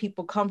getting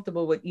people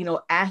comfortable with, you know,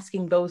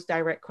 asking those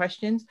direct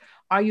questions.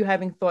 Are you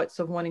having thoughts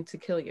of wanting to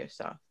kill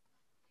yourself?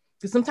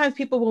 Because sometimes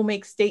people will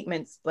make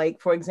statements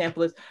like, for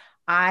example, is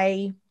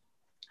I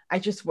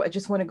just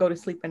want to go to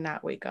sleep and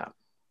not wake up.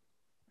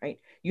 Right?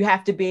 You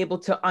have to be able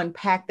to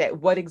unpack that.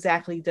 What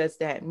exactly does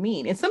that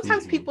mean? And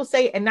sometimes people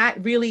say, and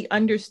not really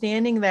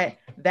understanding that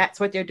that's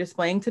what they're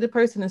displaying to the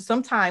person. And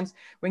sometimes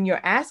when you're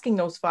asking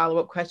those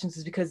follow-up questions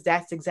is because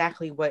that's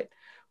exactly what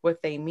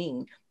they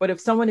mean. But if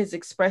someone is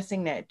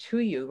expressing that to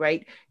you,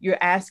 right, you're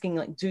asking,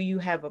 like, do you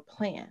have a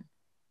plan?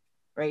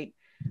 Right.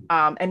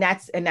 And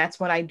that's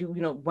what I do,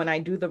 you know, when I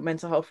do the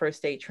mental health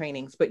first aid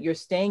trainings, but you're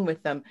staying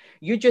with them.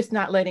 You're just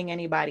not letting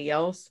anybody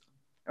else,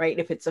 right?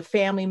 If it's a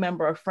family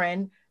member or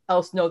friend,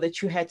 else know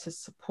that you had to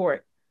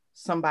support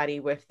somebody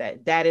with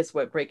that. That is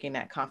what breaking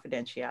that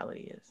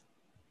confidentiality is.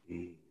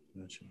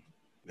 Gotcha.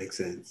 Makes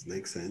sense.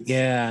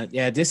 Yeah.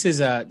 This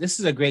is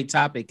a great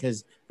topic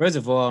because, first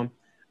of all,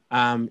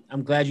 I'm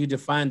glad you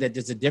defined that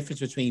there's a difference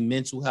between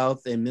mental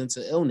health and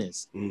mental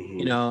illness.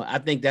 You know, I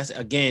think that's,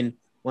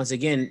 once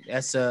again,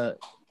 that's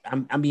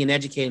I'm being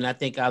educated, and I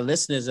think our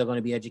listeners are going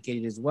to be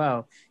educated as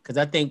well, because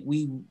I think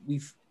we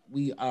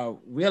are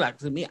realizing.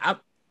 To me, I'm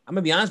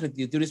gonna be honest with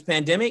you, through this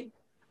pandemic,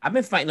 I've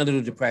been fighting a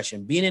little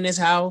depression, being in this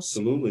house.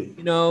 Absolutely.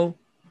 You know,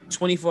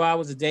 24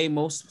 hours a day.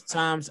 Most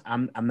times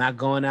I'm not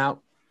going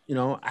out. You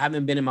know, I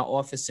haven't been in my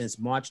office since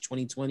March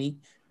 2020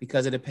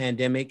 because of the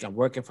pandemic. I'm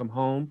working from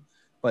home,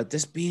 but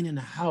just being in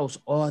the house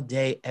all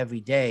day,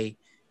 every day,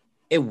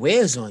 it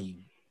wears on you.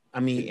 I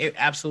mean, it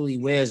absolutely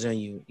wears on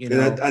you. You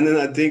know, and then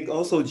I think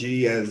also,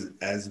 G, as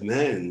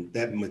men,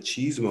 that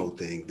machismo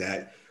thing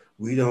that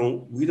we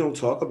don't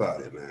talk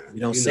about it, man. We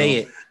don't say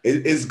it.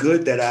 It's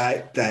good that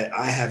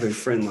I have a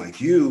friend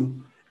like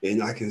you,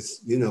 and I can,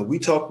 you know, we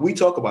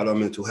talk about our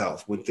mental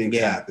health when things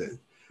happen.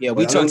 Yeah,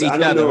 we talk to each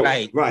other,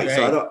 right?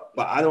 So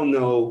I don't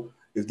know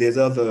if there's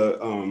other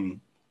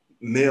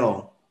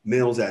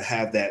males that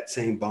have that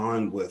same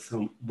bond with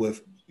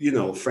you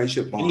know,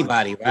 friendship bond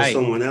anybody, right? With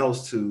someone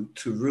else to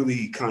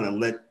really kind of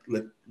let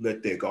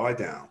their guard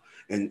down.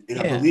 And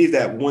I believe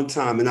that one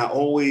time, and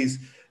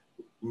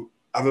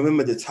I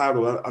remember the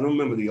title. I don't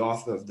remember the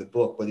author of the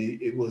book, but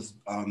it was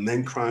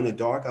Men Cry in the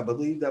Dark. I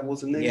believe that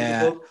was the name of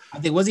the book. I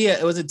think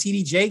it was a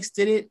T.D. Jakes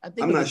did it. I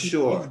think I'm not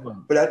sure,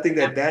 but I think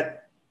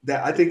that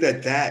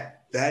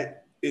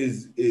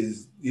is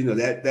you know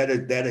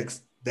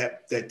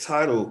that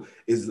title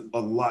is a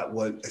lot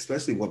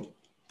especially what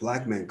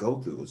Black men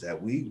go through, is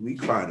that we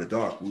cry in the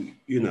dark. We,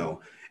 you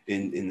know,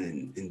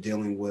 in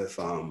dealing with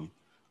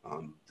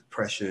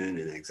depression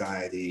and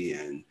anxiety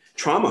and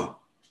trauma.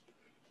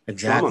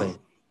 Exactly. Trauma.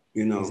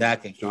 You know,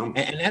 exactly.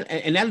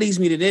 And that leads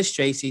me to this,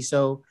 Tracy.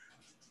 So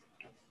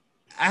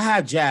I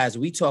have Jazz.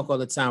 We talk all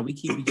the time. We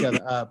keep each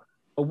other up.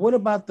 But what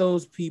about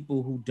those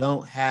people who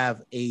don't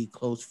have a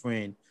close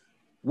friend?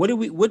 What do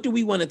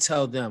we want to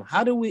tell them?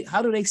 How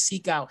do they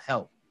seek out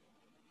help?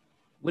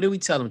 What do we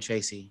tell them,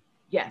 Tracy?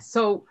 Yes.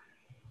 So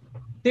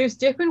there's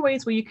different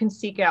ways where you can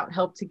seek out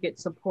help to get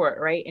support,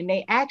 right? And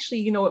they actually,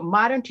 you know, with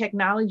modern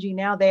technology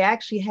now, they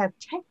actually have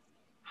text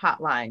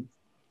hotlines,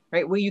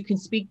 right, where you can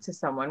speak to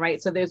someone,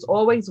 right? So there's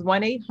always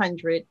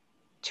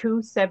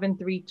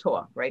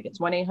 1-800-273-TALK, right? It's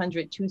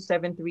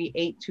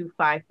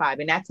 1-800-273-8255,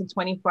 and that's a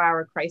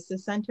 24-hour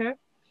crisis center.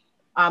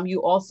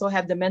 You also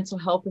have the Mental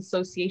Health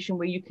Association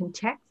where you can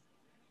text,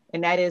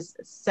 and that is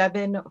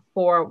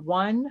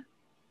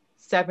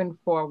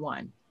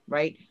 741-741,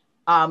 right?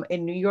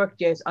 In New York,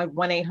 there's a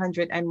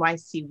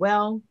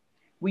 1-800-NYC-WELL,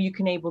 where you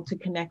can able to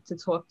connect to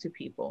talk to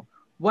people.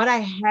 What I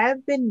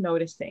have been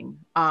noticing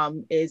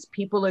is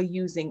people are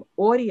using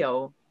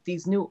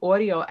these new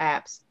audio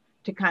apps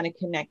to kind of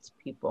connect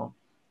people,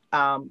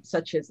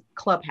 such as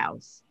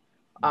Clubhouse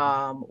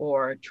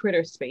or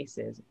Twitter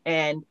Spaces.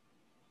 And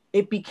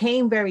it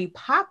became very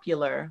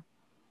popular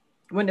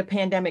when the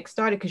pandemic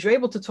started because you're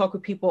able to talk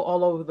with people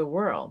all over the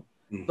world.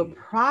 The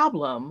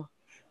problem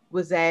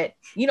was that,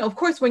 you know, of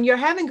course, when you're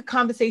having a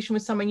conversation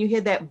with someone, you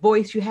hear that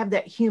voice, you have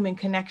that human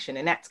connection.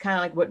 And that's kind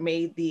of like what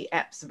made the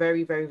apps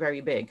very, very,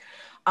 very big.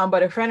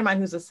 But a friend of mine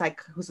who's a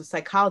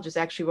psychologist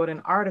actually wrote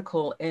an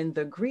article in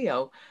the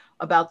Grio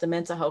about the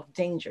mental health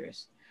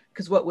dangers.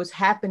 Because what was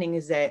happening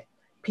is that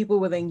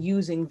people were then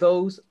using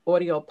those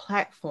audio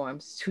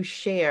platforms to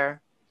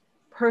share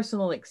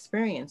personal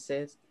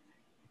experiences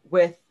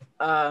with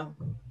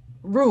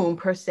room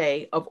per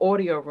se of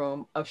audio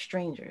room of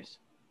strangers.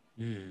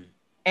 Mm.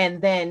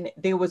 And then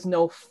there was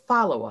no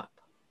follow-up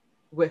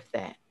with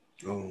that.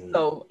 Oh.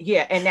 So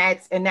yeah,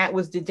 and that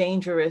was the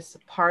dangerous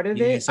part of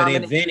Yeah, it. so they're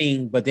And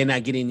venting, but they're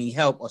not getting any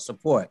help or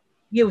support.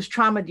 it was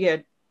trauma, yeah,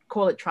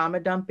 call it trauma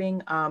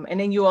dumping. And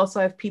then you also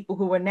have people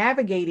who are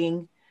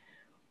navigating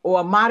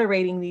or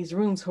moderating these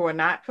rooms who are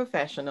not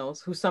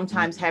professionals, who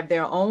sometimes have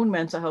their own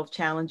mental health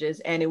challenges,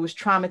 and it was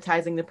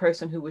traumatizing the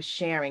person who was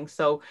sharing.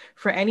 So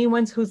for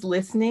anyone who's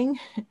listening,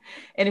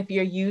 and if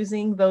you're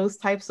using those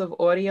types of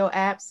audio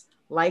apps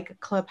like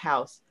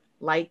Clubhouse,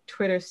 like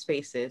Twitter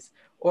Spaces,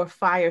 or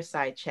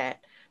Fireside Chat,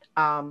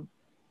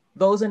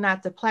 those are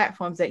not the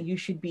platforms that you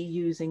should be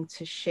using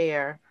to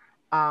share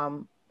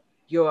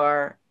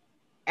your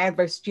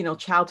adverse,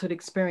 childhood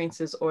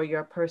experiences or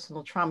your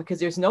personal trauma, because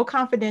there's no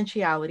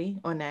confidentiality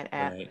on that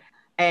app. Right.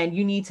 And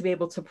you need to be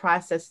able to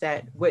process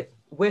that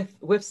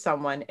with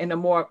someone in a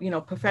more,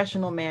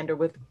 professional manner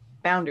with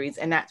boundaries.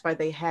 And that's why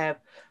they have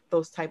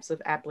those types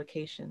of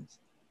applications,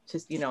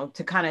 just,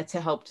 to kind of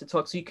to help to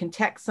talk. So you can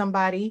text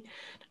somebody.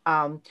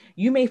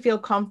 You may feel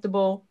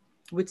comfortable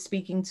with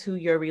speaking to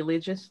your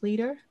religious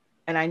leader.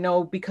 And I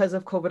know because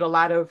of COVID, a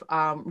lot of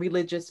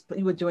religious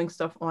people were doing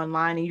stuff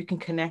online, and you can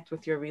connect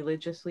with your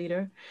religious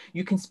leader.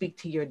 You can speak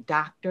to your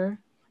doctor.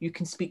 You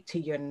can speak to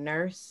your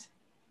nurse,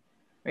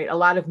 right? A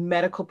lot of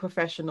medical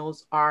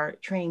professionals are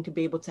trained to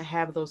be able to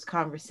have those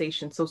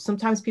conversations. So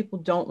sometimes people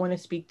don't want to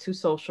speak to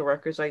social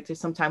workers, right? There's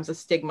sometimes a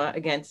stigma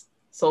against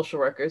social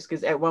workers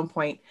because at one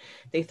point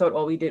they thought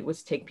all we did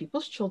was take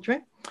people's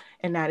children,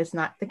 and that is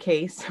not the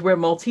case. We're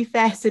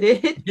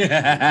multifaceted,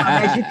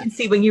 as you can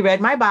see when you read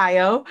my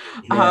bio.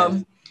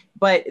 Yes.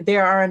 But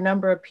there are a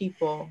number of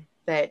people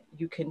that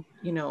you can,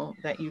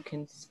 that you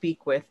can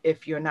speak with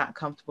if you're not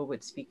comfortable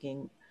with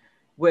speaking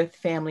with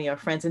family or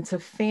friends. And to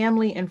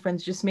family and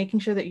friends, just making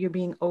sure that you're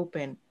being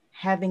open,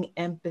 having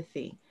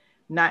empathy,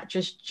 not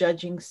just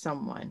judging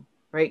someone,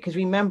 right? Because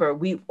remember,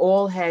 we've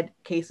all had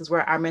cases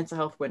where our mental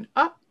health went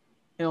up,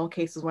 and all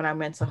cases when our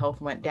mental health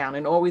went down.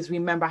 And always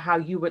remember how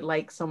you would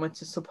like someone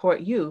to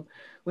support you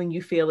when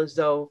you feel as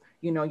though,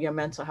 your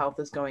mental health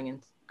is going in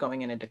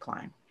a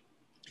decline.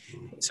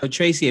 So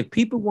Tracy, if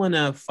people want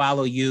to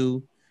follow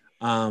you,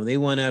 they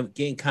want to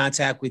get in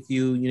contact with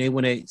you, they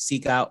want to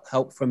seek out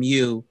help from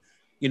you,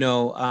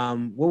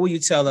 what will you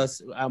tell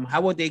us?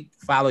 How would they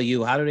follow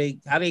you? How do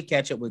they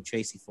catch up with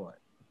Tracy Ford?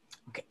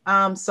 Okay.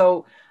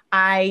 So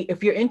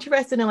if you're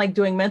interested in like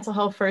doing mental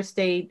health first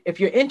aid,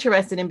 if you're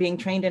interested in being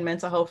trained in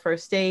mental health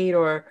first aid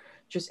or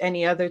just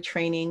any other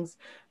trainings,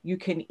 you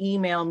can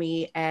email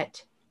me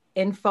at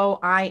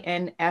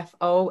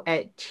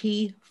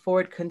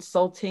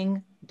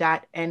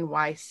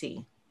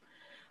info@tfordconsulting.nyc.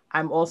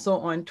 I'm also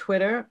on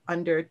Twitter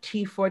under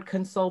T Ford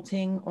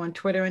Consulting on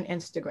Twitter and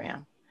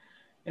Instagram.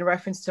 In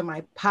reference to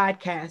my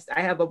podcast,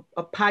 I have a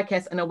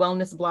podcast and a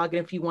wellness blog.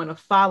 And if you want to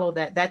follow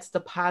that, that's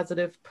the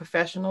Positive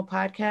Professional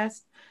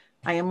Podcast.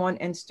 I am on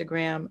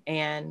Instagram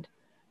and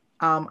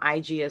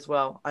IG as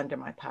well under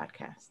my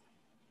podcast.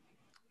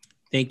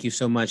 Thank you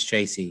so much,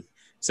 Tracy.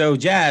 So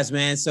Jazz,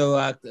 man,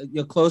 so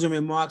your closing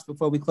remarks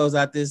before we close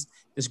out this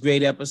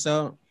great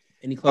episode.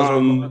 Any closing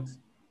remarks?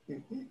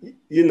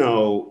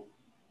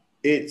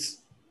 It's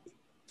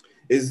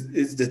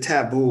the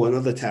taboo,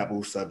 another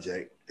taboo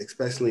subject,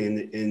 especially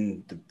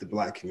in the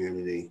Black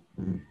community,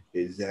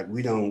 is that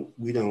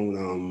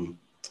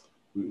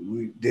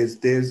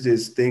there's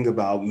this thing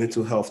about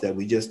mental health that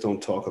we just don't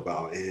talk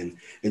about, and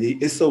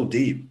it's so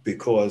deep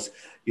because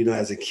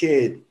as a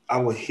kid I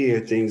would hear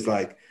things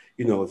like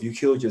if you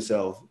killed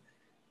yourself,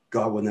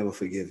 God will never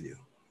forgive you.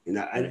 And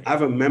I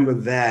remember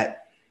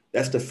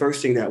that's the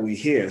first thing that we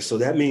hear. So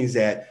that means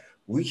that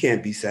we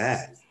can't be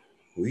sad.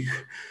 We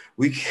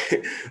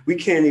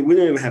don't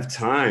even have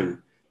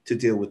time to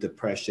deal with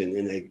depression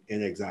and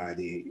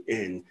anxiety,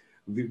 and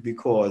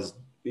because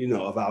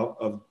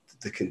of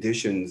the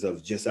conditions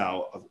of just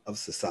of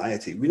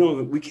society.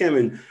 We can't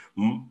even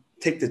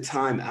take the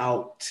time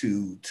out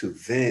to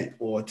vent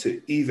or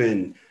to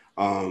even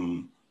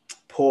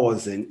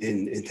pause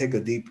and take a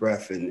deep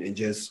breath and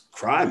just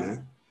cry,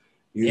 man.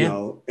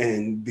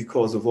 And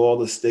because of all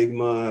the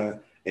stigma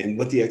and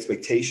what the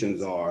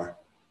expectations are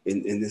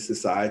in this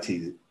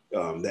society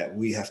that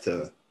we have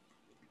to,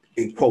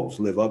 in quotes,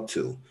 live up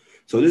to.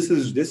 So this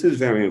is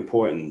very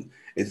important.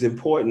 It's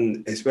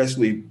important,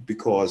 especially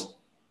because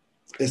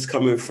it's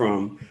coming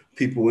from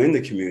people in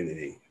the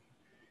community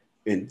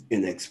and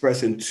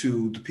expressing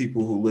to the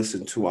people who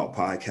listen to our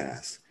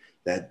podcast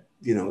that,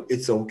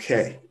 it's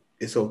okay.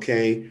 It's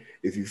okay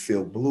if you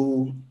feel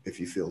blue, if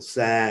you feel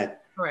sad,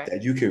 Correct.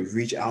 that you can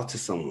reach out to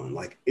someone.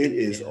 Like, it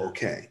is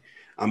okay.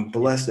 I'm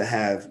blessed to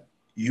have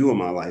you in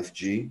my life,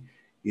 G,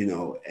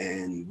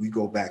 and we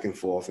go back and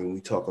forth and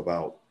we talk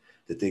about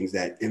the things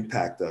that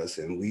impact us,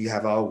 and we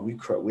have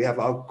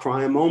our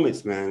crying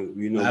moments, man.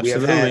 Absolutely. We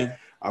have had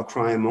our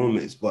crying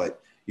moments,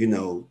 but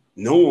no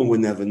one would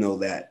never know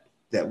that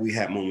we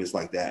had moments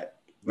like that,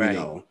 right.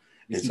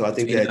 And so I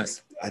think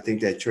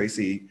that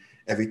Tracy,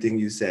 everything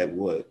you said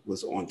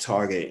was on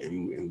target,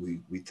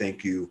 and we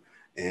thank you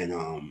And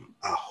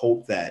I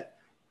hope that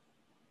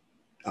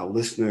our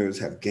listeners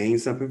have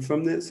gained something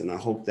from this, and I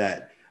hope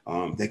that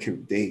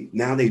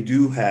they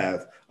do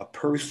have a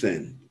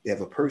person. They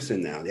have a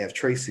person now. They have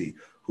Tracy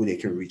who they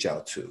can reach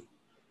out to,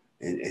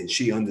 and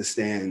she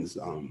understands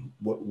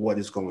what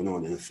is going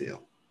on in the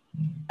field.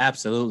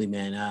 Absolutely,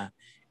 man.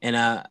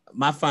 And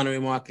my final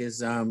remark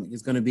is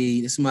going to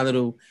be, this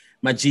is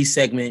my G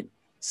segment.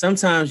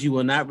 Sometimes you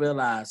will not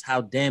realize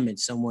how damaged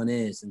someone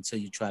is until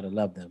you try to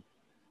love them.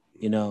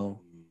 You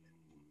know,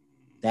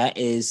 that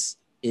is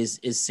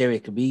serious.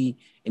 It could be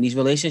in these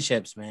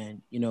relationships,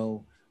 man. You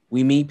know,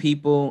 we meet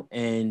people,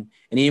 and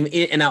even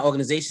in our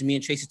organization, me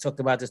and Tracy talked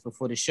about this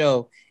before the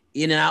show.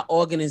 In our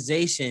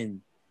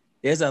organization,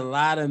 there's a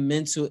lot of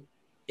mental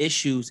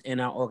issues in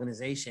our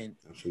organization.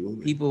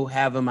 Absolutely. People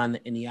have them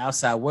in the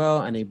outside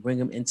world, and they bring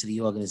them into the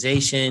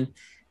organization,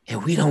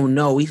 and we don't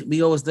know.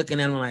 We always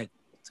looking at them like,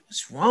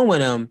 what's wrong with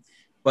them?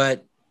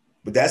 But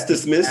that's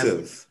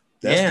dismissive.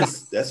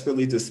 That's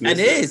really dismissive. It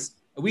is.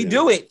 We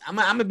do it. I'm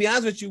gonna be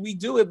honest with you. We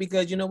do it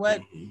because you know what?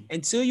 Mm-hmm.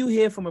 Until you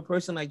hear from a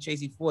person like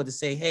Tracy Ford to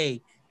say,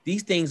 "Hey,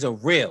 these things are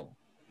real,"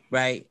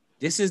 right?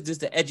 This is just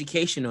the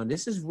education on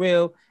this is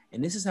real,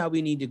 and this is how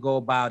we need to go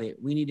about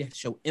it. We need to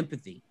show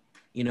empathy,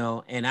 you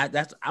know. And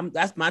that's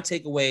my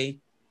takeaway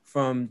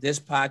from this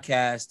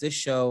podcast, this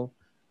show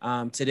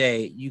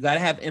today. You got to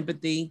have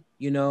empathy,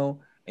 you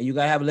know, and you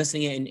got to have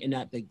listening. And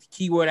the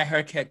key word I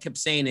heard kept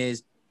saying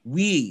is,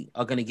 we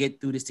are gonna get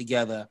through this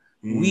together.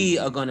 We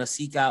are going to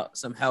seek out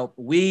some help.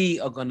 We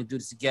are going to do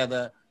this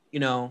together, you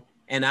know,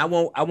 and I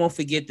won't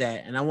forget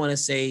that. And I want to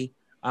say,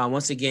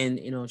 once again,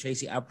 you know,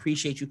 Tracy, I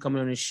appreciate you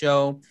coming on the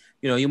show.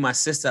 You know, you're my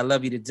sister. I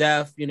love you to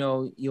death. You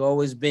know, you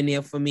always been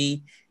there for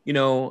me, you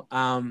know,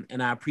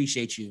 and I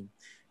appreciate you.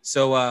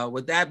 So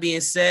with that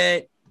being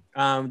said,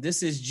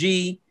 this is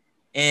G,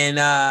 and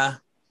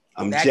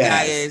I'm that jazz.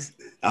 Guy is,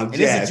 I'm and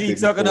jazz. This is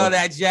G talking all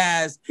that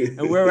jazz,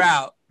 and we're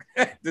out.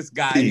 This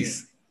guy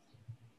Peace. is.